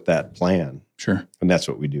stay with that plan. Sure. And that's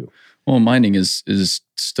what we do. Well, mining is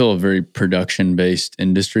still a very production-based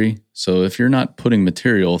industry. So if you're not putting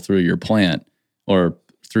material through your plant or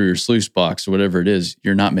through your sluice box or whatever it is,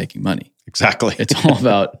 you're not making money. Exactly. It's all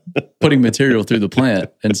about putting material through the plant.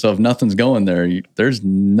 And so if nothing's going there, there's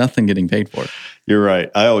nothing getting paid for. You're right.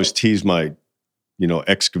 I always tease my,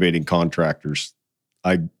 excavating contractors.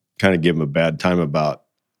 I kind of give them a bad time about,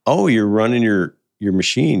 oh, you're running your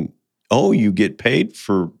machine. Oh, you get paid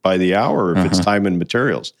by the hour if it's time and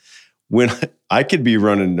materials. When I could be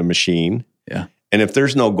running the machine, yeah, and if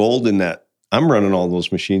there's no gold in that, I'm running all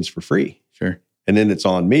those machines for free. Sure. And then it's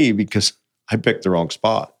on me because I picked the wrong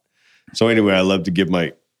spot. So anyway, I love to give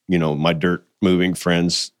my, my dirt moving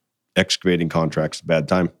friends, excavating contracts a bad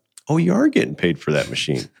time. Oh, you are getting paid for that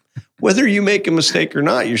machine. Whether you make a mistake or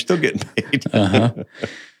not, you're still getting paid.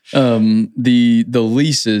 The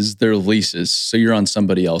leases, they're leases. So you're on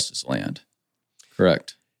somebody else's land,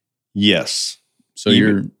 correct? Yes. So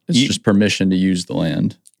it's just permission to use the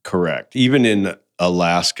land. Correct. Even in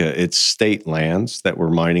Alaska, it's state lands that we're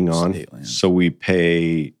mining on. So we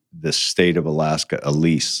pay the state of Alaska a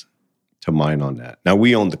lease to mine on that. Now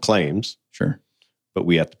we own the claims. Sure. But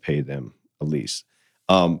we have to pay them a lease.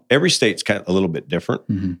 Every state's kind of a little bit different.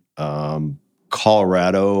 Mm-hmm.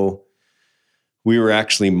 Colorado, we were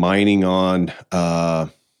actually mining on,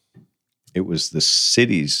 it was the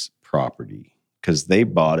city's property because they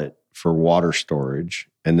bought it for water storage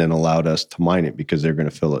and then allowed us to mine it because they're going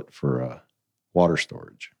to fill it for water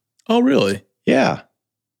storage. Oh, really? Yeah.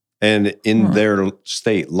 And in their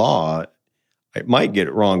state law, I might get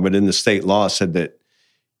it wrong, but in the state law said that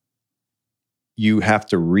you have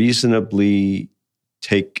to reasonably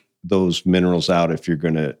take those minerals out if you're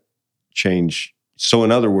going to change. So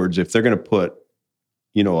in other words, if they're going to put,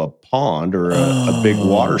 a pond or a big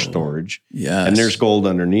water storage, yes, and there's gold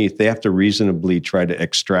underneath, they have to reasonably try to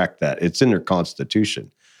extract that. It's in their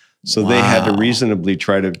constitution. So they had to reasonably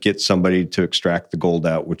try to get somebody to extract the gold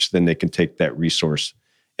out, which then they can take that resource.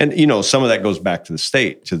 And, some of that goes back to the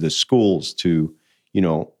state, to the schools, to,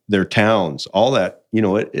 their towns, all that,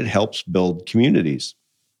 it helps build communities.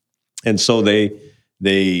 And so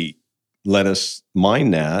they let us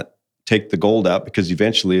mine that, take the gold out because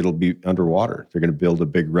eventually it'll be underwater. They're going to build a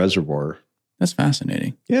big reservoir. That's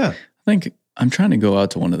fascinating. Yeah. I think I'm trying to go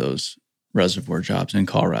out to one of those reservoir jobs in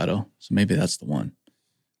Colorado. So maybe that's the one.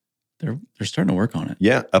 They're starting to work on it.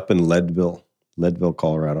 Yeah. Up in Leadville,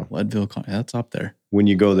 Colorado. That's up there. When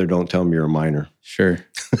you go there, don't tell them you're a miner. Sure.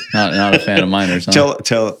 Not a fan of miners. Huh?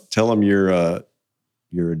 Tell them you're a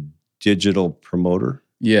digital promoter.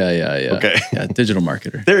 Yeah. Okay. Yeah, digital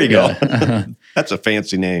marketer. There you go. Yeah. That's a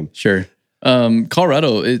fancy name. Sure.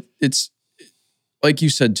 Colorado, it's like you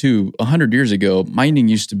said too, 100 years ago, mining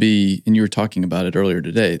used to be, and you were talking about it earlier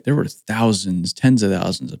today, there were thousands, tens of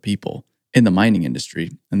thousands of people in the mining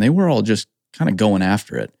industry, and they were all just kind of going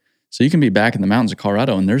after it. So you can be back in the mountains of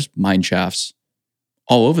Colorado and there's mine shafts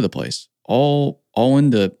all over the place, all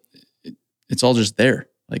into, it's all just there.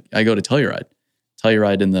 Like I go to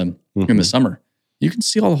Telluride in the summer. You can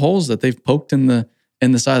see all the holes that they've poked in the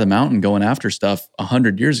side of the mountain going after stuff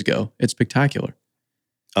 100 years ago. It's spectacular.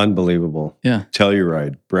 Unbelievable. Yeah.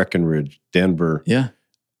 Telluride, Breckenridge, Denver. Yeah.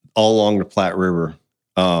 All along the Platte River.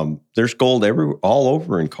 There's gold all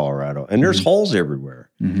over in Colorado, and there's holes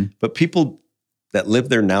everywhere. Mm-hmm. But people that live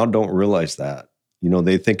there now don't realize that.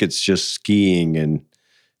 They think it's just skiing and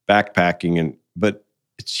backpacking, but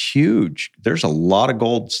it's huge. There's a lot of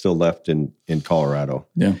gold still left in Colorado.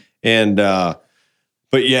 Yeah. And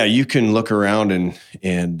but yeah, you can look around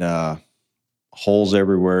and holes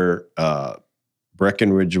everywhere.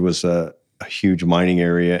 Breckenridge was a huge mining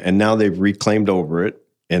area, and now they've reclaimed over it,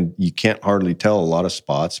 and you can't hardly tell a lot of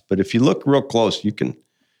spots. But if you look real close, you can,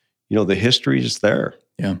 the history is there.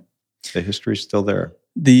 Yeah. The history's still there.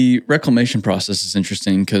 The reclamation process is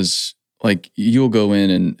interesting because, like, you'll go in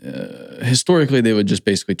and historically they would just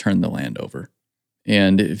basically turn the land over,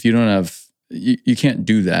 and if you don't have, you can't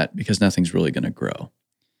do that because nothing's really going to grow.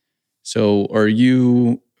 So, are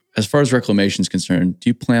you, as far as reclamation is concerned, do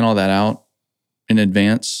you plan all that out in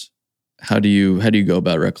advance? How do you go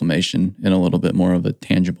about reclamation in a little bit more of a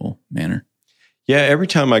tangible manner? Yeah, every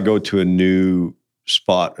time I go to a new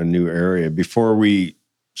spot, a new area, before we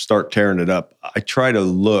start tearing it up, I try to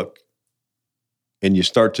look, and you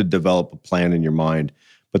start to develop a plan in your mind.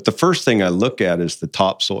 But the first thing I look at is the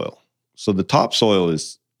topsoil. So the topsoil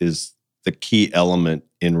is the key element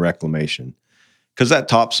in reclamation, because that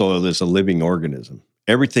topsoil is a living organism.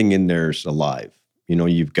 Everything in there is alive. You know,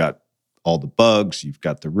 you've got all the bugs, you've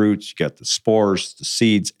got the roots, you got the spores, the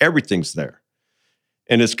seeds, everything's there.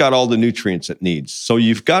 And it's got all the nutrients it needs. So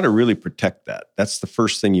you've got to really protect that. That's the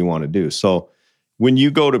first thing you want to do. So when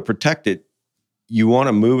you go to protect it, you want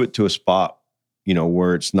to move it to a spot, you know,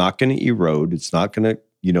 where it's not going to erode. It's not going to,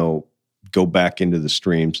 you know, go back into the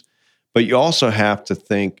streams. But you also have to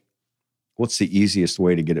think, what's the easiest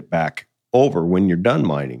way to get it back over when you're done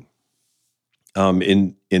mining?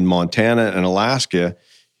 In Montana and Alaska,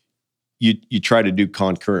 you try to do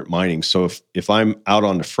concurrent mining. So if I'm out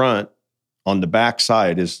on the front, on the back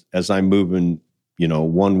side, as I'm moving, you know,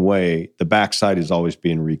 one way, the back side is always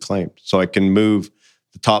being reclaimed. So I can move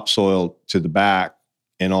the topsoil to the back,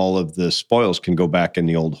 and all of the spoils can go back in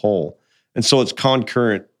the old hole. And so it's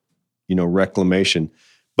concurrent, you know, reclamation.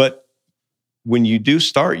 But when you do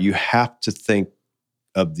start, you have to think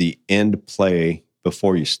of the end play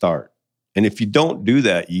before you start. And if you don't do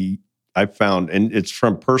that, I've found, and it's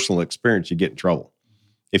from personal experience, you get in trouble.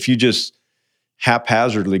 If you just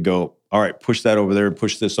haphazardly go, all right, push that over there and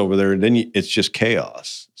push this over there, and then it's just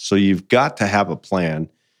chaos. So you've got to have a plan.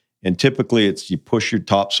 And typically it's you push your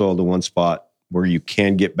topsoil to one spot where you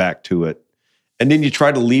can get back to it. And then you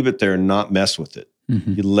try to leave it there and not mess with it.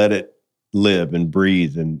 Mm-hmm. You let it live and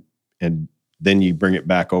breathe, and then you bring it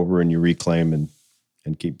back over and you reclaim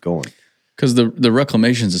and keep going. Because the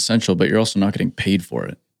reclamation is essential, but you're also not getting paid for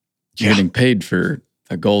it. You're getting paid for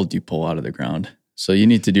the gold you pull out of the ground. So you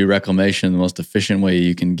need to do reclamation the most efficient way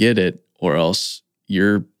you can get it, or else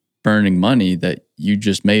you're burning money that you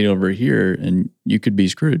just made over here and you could be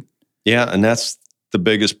screwed. Yeah, and that's the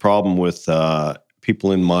biggest problem with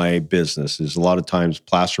people in my business is a lot of times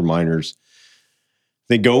placer miners,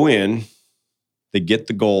 they go in, they get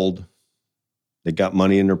the gold, they got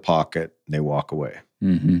money in their pocket, and they walk away.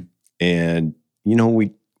 Mm-hmm. And, you know,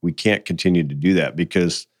 we can't continue to do that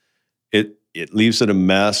because it leaves it a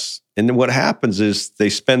mess. And then what happens is they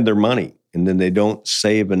spend their money and then they don't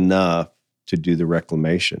save enough to do the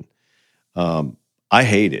reclamation. I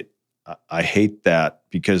hate it. I hate that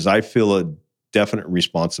because I feel a definite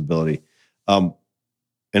responsibility. And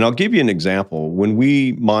I'll give you an example. When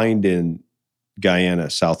we mined in Guyana,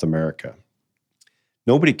 South America,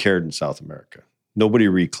 nobody cared in South America. Nobody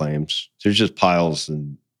reclaims. There's just piles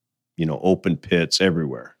and, you know, open pits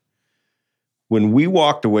everywhere. When we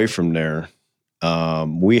walked away from there,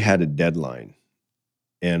 we had a deadline.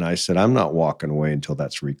 And I said, I'm not walking away until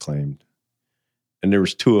that's reclaimed. And there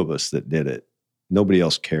was two of us that did it. Nobody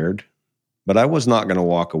else cared. But I was not going to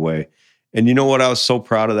walk away. And you know what? I was so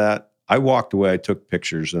proud of that. I walked away, I took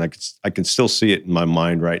pictures, and I can still see it in my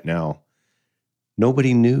mind right now.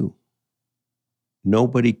 Nobody knew.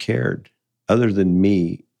 Nobody cared other than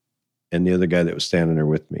me and the other guy that was standing there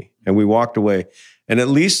with me. And we walked away. And at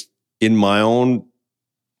least in my own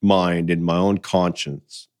mind, in my own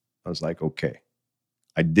conscience, I was like, okay,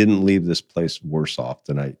 I didn't leave this place worse off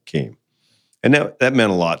than I came. And that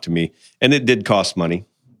meant a lot to me. And it did cost money,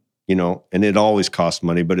 you know, and it always costs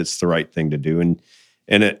money, but it's the right thing to do.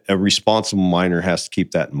 And a responsible miner has to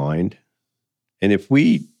keep that in mind. And if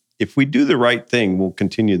we do the right thing, we'll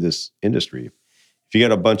continue this industry. If you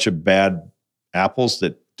got a bunch of bad apples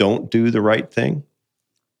that don't do the right thing,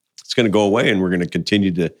 it's going to go away, and we're going to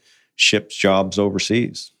continue to ship jobs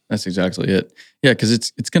overseas. That's exactly it. Yeah, because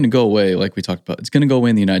it's going to go away, like we talked about. It's going to go away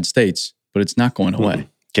in the United States, but it's not going away.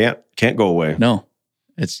 Can't go away. No,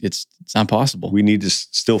 it's not possible. We need to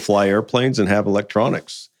still fly airplanes and have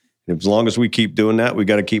electronics. And as long as we keep doing that, we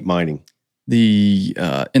got to keep mining.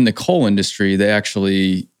 In the coal industry, they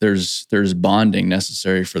actually there's bonding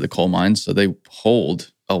necessary for the coal mines, so they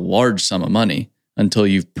hold a large sum of money until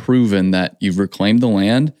you've proven that you've reclaimed the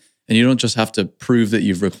land. And you don't just have to prove that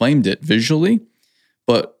you've reclaimed it visually,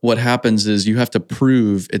 but what happens is you have to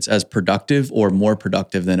prove it's as productive or more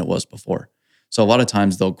productive than it was before. So a lot of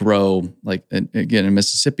times they'll grow, like again in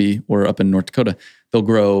Mississippi or up in North Dakota, they'll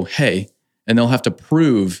grow hay, and they'll have to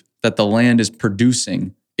prove that the land is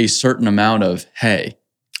producing a certain amount of hay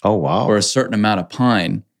Oh, wow. or a certain amount of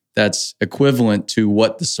pine that's equivalent to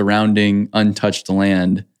what the surrounding untouched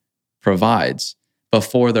land provides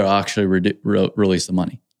before they'll actually release the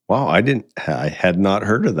money. Wow. I had not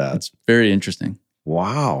heard of that. That's very interesting.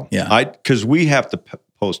 Wow. Yeah. Because we have to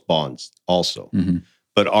post bonds also. Mm-hmm.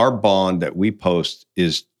 But our bond that we post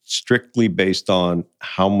is strictly based on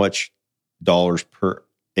how much dollars per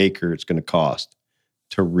acre it's going to cost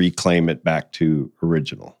to reclaim it back to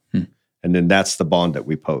original. And then that's the bond that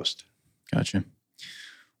we post. Gotcha.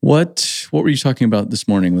 What were you talking about this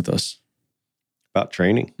morning with us? About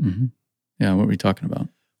training. Mm-hmm. Yeah, what were you talking about?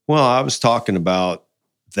 Well, I was talking about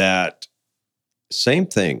that same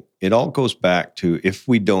thing. It all goes back to if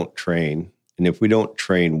we don't train, and if we don't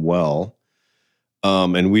train well,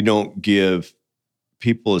 and we don't give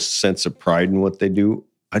people a sense of pride in what they do,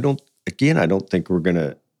 I don't think we're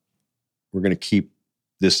gonna keep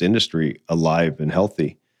this industry alive and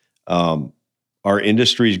healthy. Our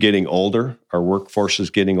industry is getting older, our workforce is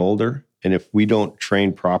getting older, and if we don't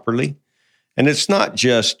train properly, and it's not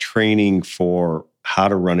just training for how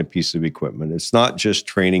to run a piece of equipment, it's not just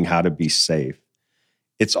training how to be safe,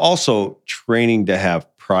 it's also training to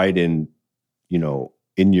have pride in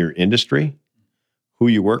your industry, who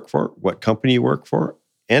you work for, what company you work for,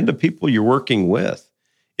 and the people you're working with.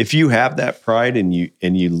 If you have that pride and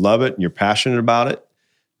you love it and you're passionate about it,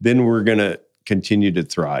 then we're going to continue to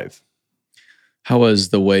thrive. How has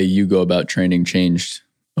the way you go about training changed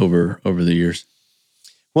over the years?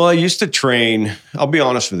 Well, I used to train, I'll be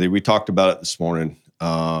honest with you, we talked about it this morning.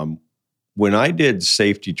 When I did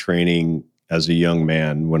safety training as a young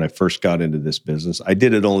man, when I first got into this business, I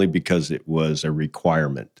did it only because it was a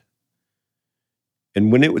requirement.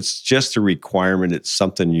 And when it was just a requirement, it's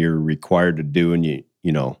something you're required to do, and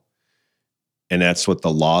and that's what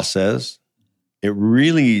the law says. It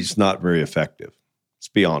really is not very effective. Let's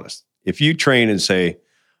be honest. If you train and say,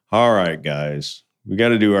 all right, guys, we got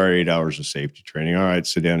to do our 8 hours of safety training. All right,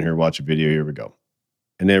 sit down here, watch a video. Here we go.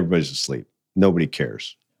 And everybody's asleep. Nobody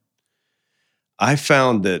cares. I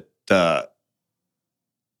found that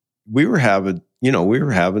we were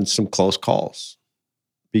having some close calls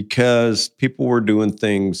because people were doing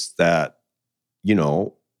things that,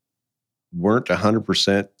 weren't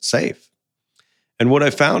 100% safe. And what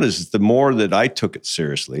I found is the more that I took it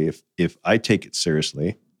seriously, if I take it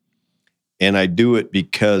seriously and I do it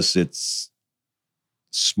because it's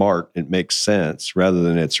smart, it makes sense rather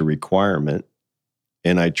than it's a requirement,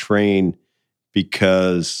 and I train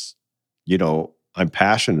because, I'm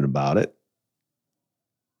passionate about it,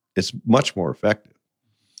 it's much more effective.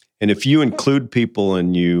 And if you include people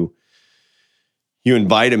and you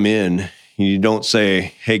invite them in, you don't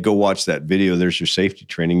say, hey, go watch that video, there's your safety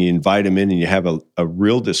training. You invite them in and you have a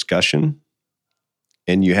real discussion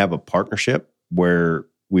and you have a partnership where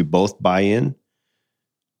we both buy in,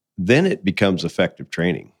 then it becomes effective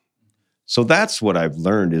training. So that's what I've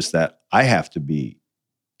learned, is that I have to be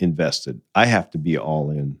invested. I have to be all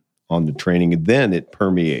in on the training, and then it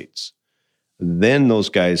permeates. Then those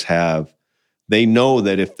guys they know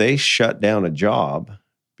that if they shut down a job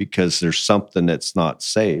because there's something that's not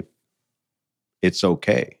safe, it's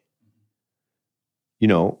okay.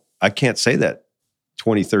 I can't say that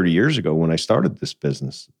 20, 30 years ago when I started this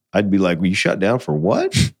business. I'd be like, well, you shut down for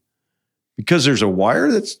what? Because there's a wire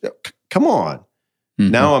come on.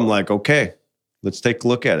 Mm-hmm. Now I'm like, okay, let's take a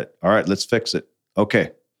look at it. All right, let's fix it.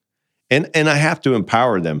 Okay. And I have to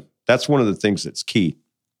empower them. That's one of the things that's key.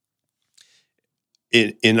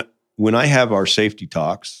 When I have our safety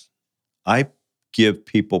talks, I give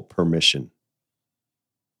people permission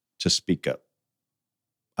to speak up.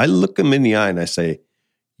 I look them in the eye and I say,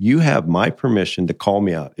 you have my permission to call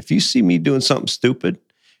me out. If you see me doing something stupid,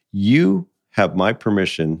 you have my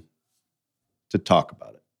permission to talk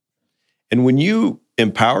about it. And when you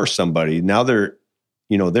empower somebody, now they're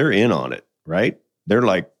in on it, right? They're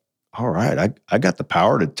like, all right, I got the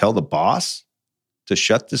power to tell the boss to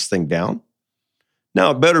shut this thing down.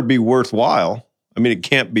 Now, it better be worthwhile. I mean, it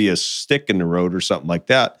can't be a stick in the road or something like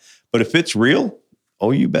that. But if it's real,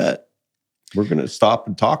 oh, you bet. We're going to stop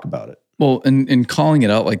and talk about it. Well, and calling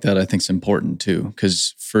it out like that, I think is important too.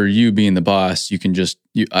 Because for you being the boss, you can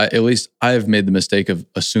at least I've made the mistake of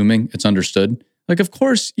assuming it's understood. Like, of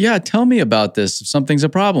course, yeah, tell me about this if something's a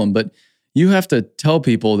problem. But you have to tell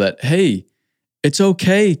people that, hey, it's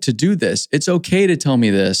okay to do this. It's okay to tell me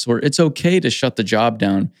this, or it's okay to shut the job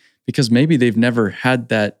down, because maybe they've never had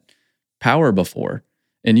that power before.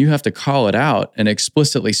 And you have to call it out and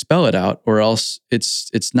explicitly spell it out, or else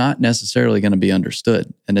it's not necessarily going to be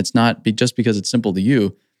understood. And it's not just because it's simple to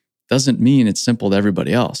you doesn't mean it's simple to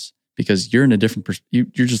everybody else, because you're in a different you're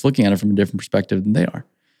just looking at it from a different perspective than they are.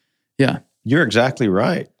 Yeah, you're exactly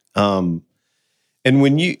right. And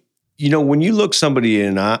when you look somebody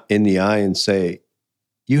in the eye and say,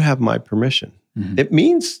 you have my permission, it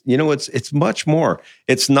means, it's much more.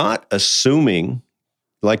 It's not assuming,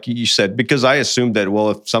 like you said, because I assumed that,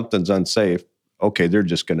 well, if something's unsafe, okay, they're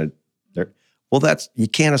just going to, you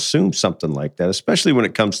can't assume something like that, especially when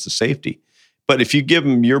it comes to safety. But if you give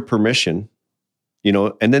them your permission,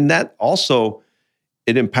 and then that also,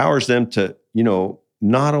 it empowers them to,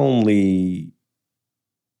 not only,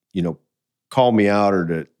 call me out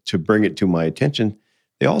or to bring it to my attention,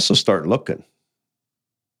 they also start looking.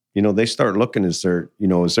 They start looking,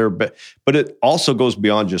 but it also goes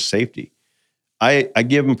beyond just safety. I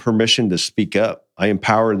give them permission to speak up. I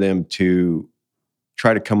empower them to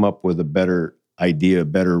try to come up with a better idea, a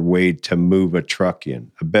better way to move a truck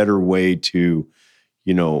in, a better way to,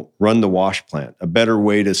 run the wash plant, a better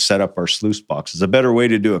way to set up our sluice boxes, a better way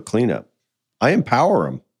to do a cleanup. I empower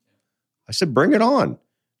them. I said, bring it on.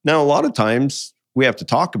 Now, a lot of times we have to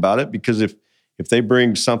talk about it because if they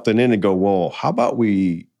bring something in and go, well, how about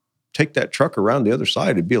we take that truck around the other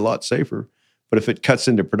side? It'd be a lot safer. But if it cuts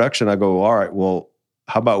into production, I go, all right, well,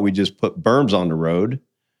 how about we just put berms on the road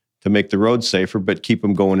to make the road safer, but keep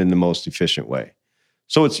them going in the most efficient way?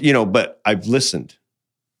 So it's, but I've listened.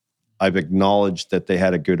 I've acknowledged that they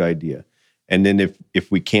had a good idea. And then if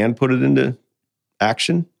we can put it into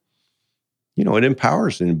action, it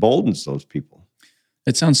empowers and emboldens those people.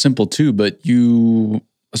 It sounds simple too, but you,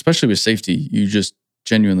 especially with safety, you just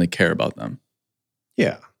genuinely care about them.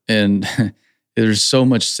 Yeah. And there's so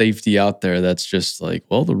much safety out there that's just like,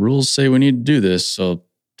 well, the rules say we need to do this, so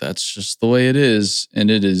that's just the way it is. And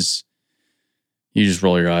it is, you just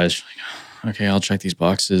roll your eyes, like, okay, I'll check these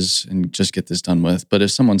boxes and just get this done with. But if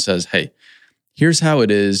someone says, hey, here's how it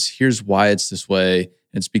is, here's why it's this way,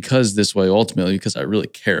 it's because this way ultimately, because I really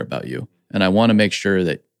care about you. And I want to make sure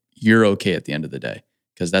that you're okay at the end of the day,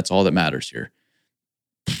 because that's all that matters here.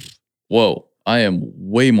 Whoa, I am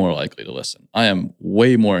way more likely to listen. I am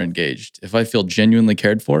way more engaged. If I feel genuinely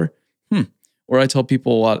cared for, or I tell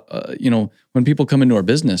people a lot, when people come into our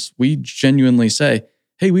business, we genuinely say,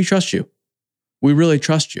 hey, we trust you. We really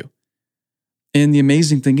trust you. And the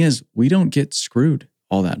amazing thing is, we don't get screwed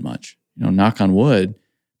all that much, knock on wood.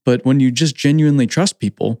 But when you just genuinely trust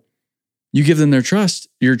people, you give them your trust,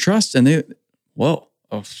 and they, whoa,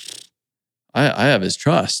 I have his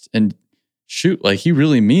trust. And shoot, like he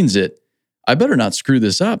really means it. I better not screw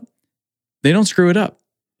this up. They don't screw it up.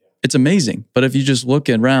 It's amazing. But if you just look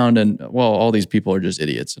around and, well, all these people are just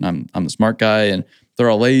idiots and I'm the smart guy and they're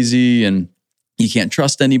all lazy and you can't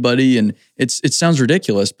trust anybody. And it sounds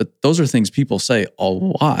ridiculous, but those are things people say a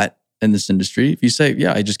lot in this industry. If you say,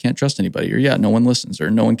 yeah, I just can't trust anybody, or yeah, no one listens, or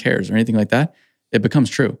no one cares, or anything like that, it becomes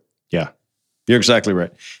true. Yeah, you're exactly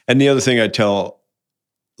right. And the other thing I tell,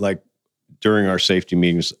 like during our safety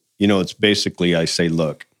meetings, it's basically, I say,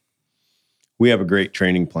 look, we have a great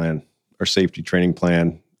training plan, our safety training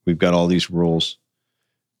plan. We've got all these rules.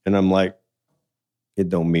 And I'm like, it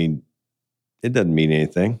doesn't mean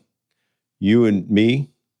anything. You and me,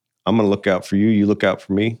 I'm going to look out for you. You look out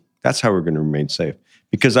for me. That's how we're going to remain safe.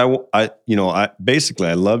 Because I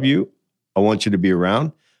love you. I want you to be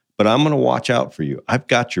around, but I'm going to watch out for you. I've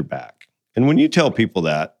got your back. And when you tell people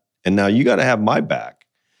that, and now you got to have my back,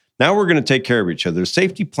 now we're going to take care of each other. The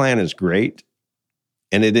safety plan is great.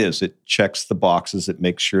 And it is. It checks the boxes. It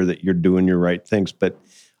makes sure that you're doing your right things. But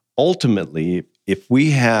ultimately, if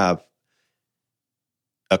we have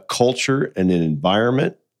a culture and an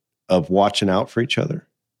environment of watching out for each other,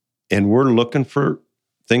 and we're looking for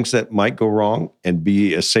things that might go wrong and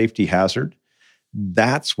be a safety hazard,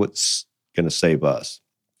 that's what's going to save us.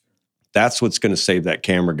 That's what's going to save that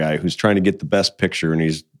camera guy who's trying to get the best picture and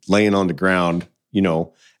he's laying on the ground,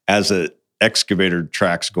 as a excavator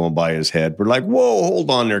tracks going by his head. We're like, whoa, hold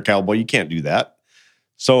on there, cowboy. You can't do that.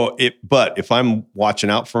 But if I'm watching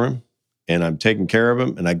out for him and I'm taking care of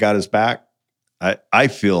him and I got his back, I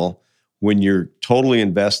feel when you're totally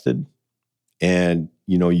invested and,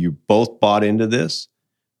 you both bought into this,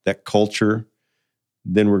 that culture,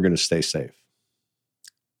 then we're going to stay safe.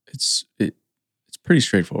 It's pretty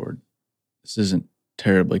straightforward. This isn't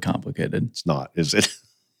terribly complicated. It's not, is it?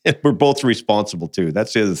 We're both responsible too.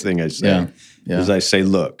 That's the other thing I say. Yeah. Is I say,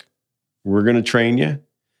 look, we're going to train you,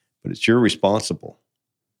 but you're responsible.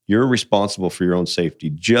 You're responsible for your own safety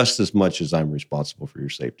just as much as I'm responsible for your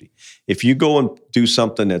safety. If you go and do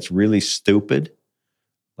something that's really stupid,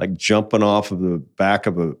 like jumping off of the back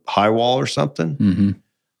of a high wall or something,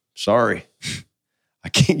 sorry. I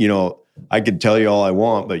can't, I can tell you all I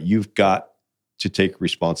want, but you've got to take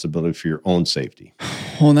responsibility for your own safety.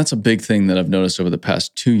 Well, and that's a big thing that I've noticed over the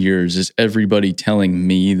past 2 years is everybody telling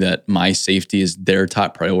me that my safety is their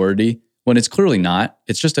top priority when it's clearly not.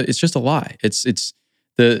 It's just a lie. It's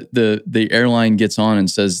the airline gets on and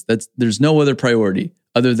says there's no other priority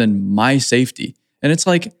other than my safety. And it's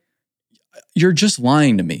like, you're just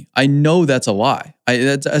lying to me. I know that's a lie.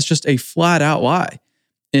 That's just a flat out lie.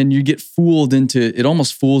 And you get fooled into, it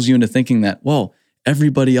almost fools you into thinking that, well,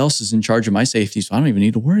 everybody else is in charge of my safety, so I don't even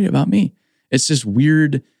need to worry about me. It's just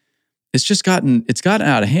weird. It's gotten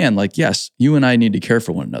out of hand. Like, yes, you and I need to care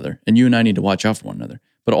for one another, and you and I need to watch out for one another.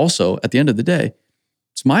 But also, at the end of the day,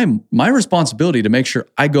 it's my responsibility to make sure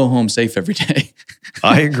I go home safe every day.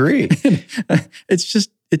 I agree.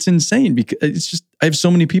 It's insane because I have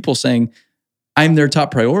so many people saying I'm their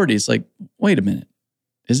top priority. It's like, wait a minute,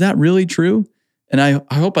 is that really true? And I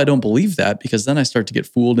hope I don't believe that, because then I start to get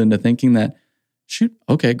fooled into thinking that, shoot,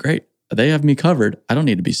 okay, great. They have me covered. I don't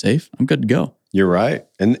need to be safe. I'm good to go. You're right.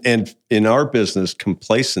 And in our business,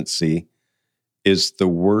 complacency is the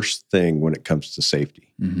worst thing when it comes to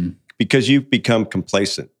safety, because you've become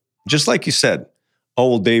complacent. Just like you said, oh,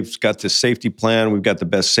 well, Dave's got this safety plan. We've got the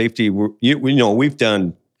best safety. We've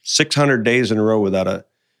done 600 days in a row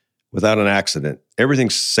without an accident.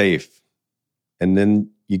 Everything's safe. And then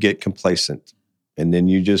you get complacent, and then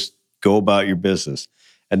you just go about your business.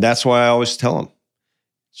 And that's why I always tell them,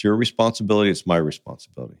 it's your responsibility. It's my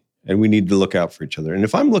responsibility. And we need to look out for each other. And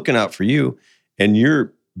if I'm looking out for you and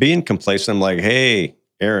you're being complacent, I'm like, hey,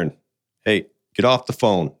 Aaron, hey, get off the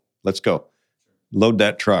phone. Let's go. Load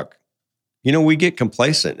that truck. We get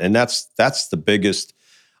complacent. And that's the biggest,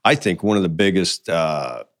 I think, one of the biggest,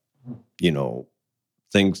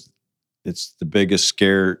 things. It's the biggest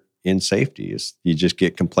scare in safety is you just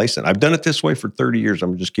get complacent. I've done it this way for 30 years.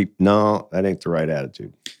 I'm just no, that ain't the right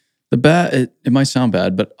attitude. It might sound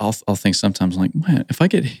bad, but I'll think sometimes like, man,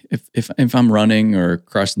 if I'm running or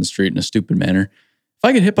crossing the street in a stupid manner, if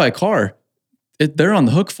I get hit by a car, they're on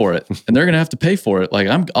the hook for it, and they're gonna have to pay for it. Like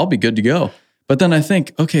I'll be good to go. But then I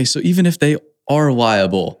think, okay, so even if they are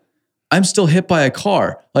liable, I'm still hit by a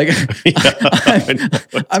car. Like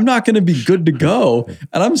I'm not gonna be good to go,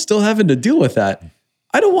 and I'm still having to deal with that.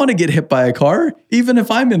 I don't want to get hit by a car, even if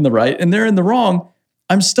I'm in the right and they're in the wrong.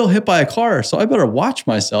 I'm still hit by a car, so I better watch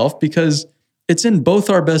myself, because it's in both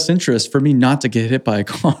our best interests for me not to get hit by a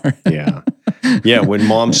car. Yeah. When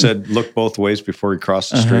Mom said, look both ways before you cross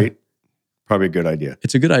the street, probably a good idea.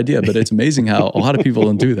 It's a good idea, but it's amazing how a lot of people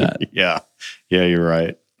don't do that. Yeah, you're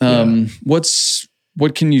right.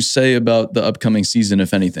 What can you say about the upcoming season,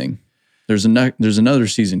 if anything? There's another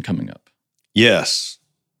season coming up. Yes.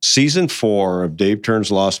 Season 4 of Dave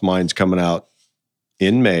Turns Lost Minds coming out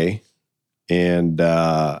in May. And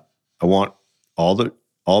I want all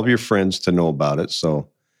of your friends to know about it. So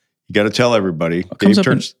you got to tell everybody. It comes up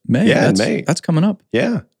in May. Yeah, in May. That's coming up.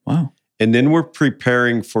 Yeah. Wow. And then we're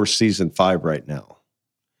preparing for season 5 right now.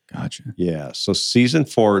 Gotcha. Yeah. So season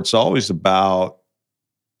 4, it's always about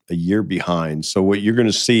a year behind. So what you're going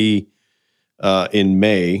to see in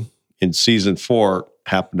May in season 4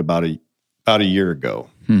 happened about a year ago.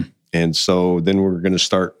 And so then we're going to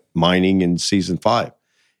start mining in season 5.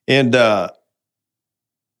 And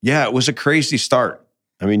it was a crazy start.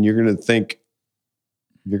 I mean, you're going to think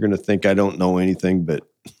I don't know anything, but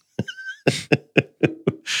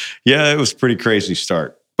yeah, it was a pretty crazy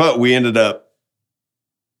start. But we ended up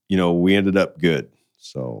good.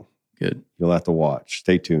 So good. You'll have to watch.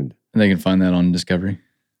 Stay tuned. And they can find that on Discovery.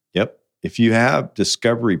 Yep. If you have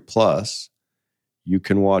Discovery Plus, you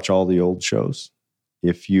can watch all the old shows.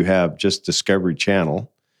 If you have just Discovery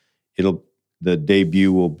Channel, the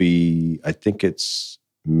debut will be, I think it's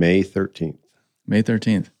May 13th. May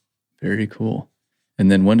 13th. Very cool.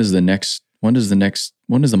 And then when does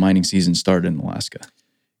the mining season start in Alaska?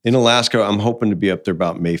 In Alaska, I'm hoping to be up there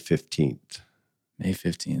about May 15th. May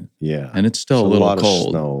 15th. Yeah. And it's still a little cold.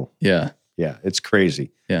 Of snow. Yeah. Yeah. It's crazy.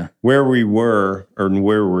 Yeah. Where we were or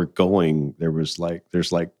where we're going, there's like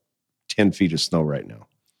 10 feet of snow right now.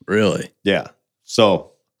 Really? Yeah.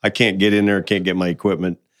 So I can't get in there, can't get my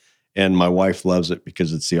equipment. And my wife loves it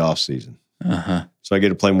because it's the off season. So I get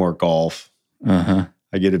to play more golf. I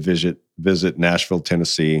get to visit Nashville,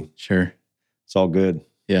 Tennessee. Sure. It's all good.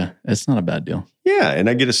 Yeah. It's not a bad deal. Yeah. And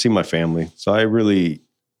I get to see my family. So I really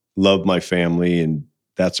love my family, and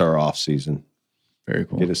that's our off season. Very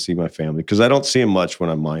cool. Get to see my family because I don't see them much when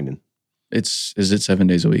I'm mining. Is it 7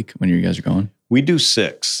 days a week when you guys are going? We do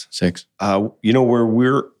 6. 6.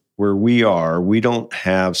 Where we are, we don't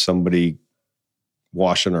have somebody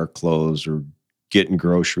washing our clothes or getting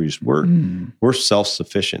groceries. We're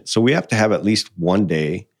self-sufficient. So we have to have at least one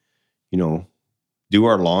day, do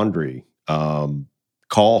our laundry.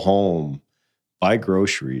 call home, buy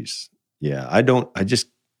groceries. Yeah, I just,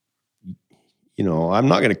 I'm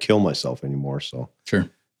not going to kill myself anymore. So Sure.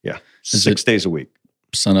 yeah, 6 days a week.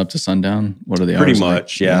 Sun up to sundown? What are the hours? Pretty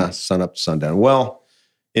much, yeah. Sun up to sundown. Well,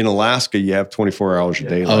 in Alaska, you have 24 hours a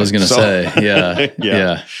day. I was going to say,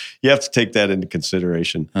 yeah. You have to take that into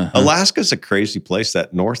consideration. Alaska's a crazy place.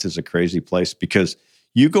 That north is a crazy place because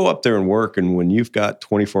you go up there and work, and when you've got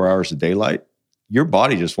 24 hours of daylight, your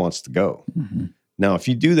body just wants to go. Mm-hmm. Now, if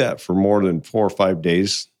you do that for more than 4 or 5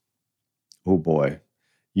 days, oh boy,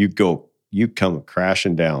 you come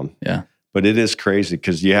crashing down. Yeah. But it is crazy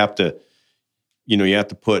because you have to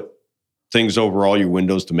put things over all your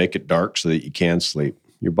windows to make it dark so that you can sleep.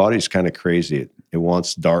 Your body's kind of crazy. It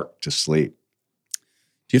wants dark to sleep.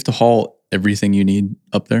 Do you have to haul everything you need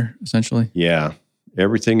up there, essentially? Yeah.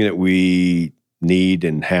 Everything that we need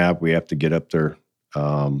and have, we have to get up there.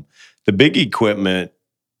 The big equipment,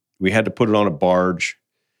 we had to put it on a barge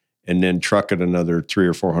and then truck it another 300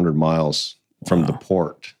 or 400 miles from the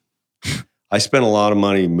port. I spent a lot of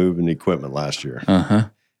money moving the equipment last year.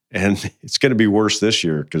 And it's going to be worse this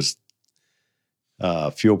year because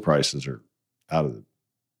fuel prices are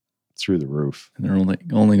through the roof. And they're only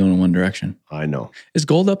going in one direction. I know. Is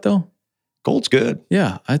gold up though? Gold's good.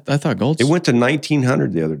 Yeah, I thought gold. It went to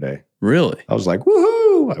 1,900 the other day. Really? I was like,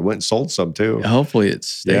 woohoo! I went and sold some too. Yeah, hopefully it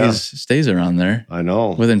stays around there. I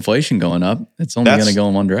know. With inflation going up, it's only going to go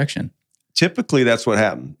in one direction. Typically, that's what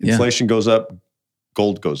happens. Inflation goes up,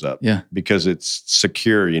 gold goes up. Yeah. Because it's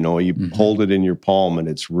secure. You hold it in your palm and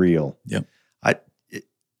it's real. Yep.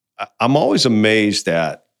 I'm always amazed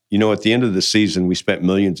at, at the end of the season, we spent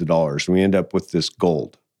millions of dollars and we end up with this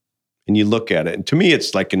gold. And you look at it, and to me,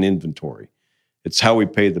 it's like an inventory. It's how we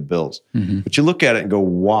pay the bills. Mm-hmm. But you look at it and go,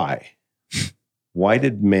 why? Why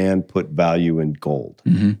did man put value in gold?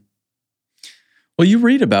 Mm-hmm. Well, you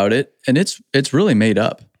read about it, and it's really made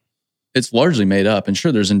up. It's largely made up. And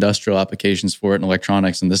sure, there's industrial applications for it and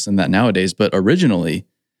electronics and this and that nowadays. But originally,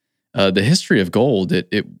 the history of gold,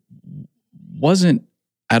 it wasn't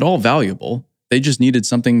at all valuable. They just needed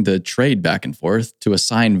something to trade back and forth to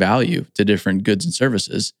assign value to different goods and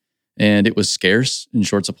services. And it was scarce in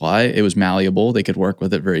short supply. It was malleable. They could work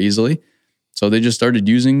with it very easily. So they just started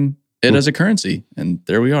using it as a currency. And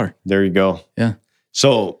there we are. There you go. Yeah.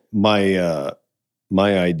 So my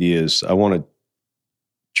idea is I want to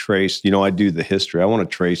trace, I do the history. I want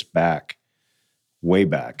to trace way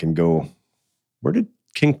back and go, where did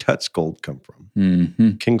King Tut's gold come from?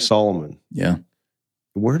 Mm-hmm. King Solomon. Yeah.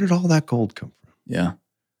 Where did all that gold come from? Yeah.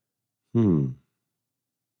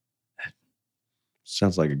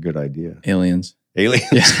 Sounds like a good idea. Aliens. Yeah.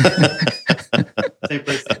 Same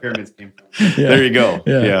place the pyramids came from. Yeah. There you go.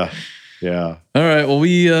 Yeah. All right. Well,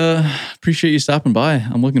 we appreciate you stopping by.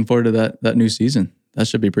 I'm looking forward to that new season. That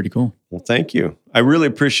should be pretty cool. Well, thank you. I really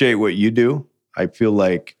appreciate what you do. I feel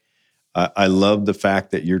like I love the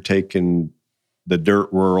fact that you're taking the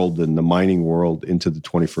dirt world and the mining world into the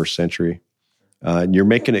 21st century. And you're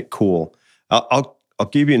making it cool. I'll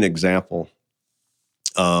give you an example.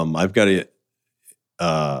 I've got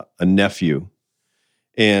a nephew,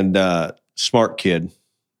 and smart kid.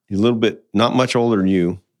 He's a little bit, not much older than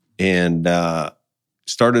you, and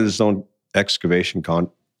started his own excavation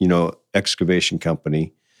company,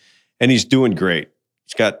 and he's doing great.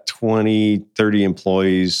 He's got 20, 30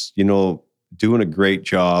 employees, doing a great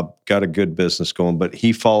job, got a good business going, but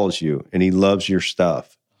he follows you and he loves your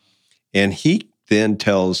stuff. And he then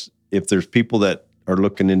tells, if there's people that are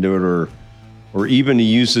looking into it, or even he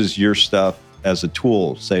uses your stuff as a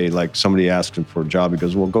tool, say like somebody asks him for a job, he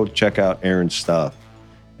goes, well, go check out Aaron's stuff.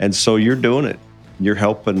 And so you're doing it. You're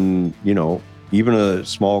helping, even a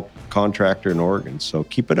small contractor in Oregon. So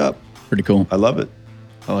keep it up. Pretty cool. I love it.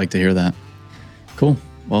 I like to hear that. Cool.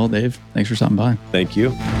 Well, Dave, thanks for stopping by. Thank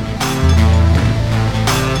you.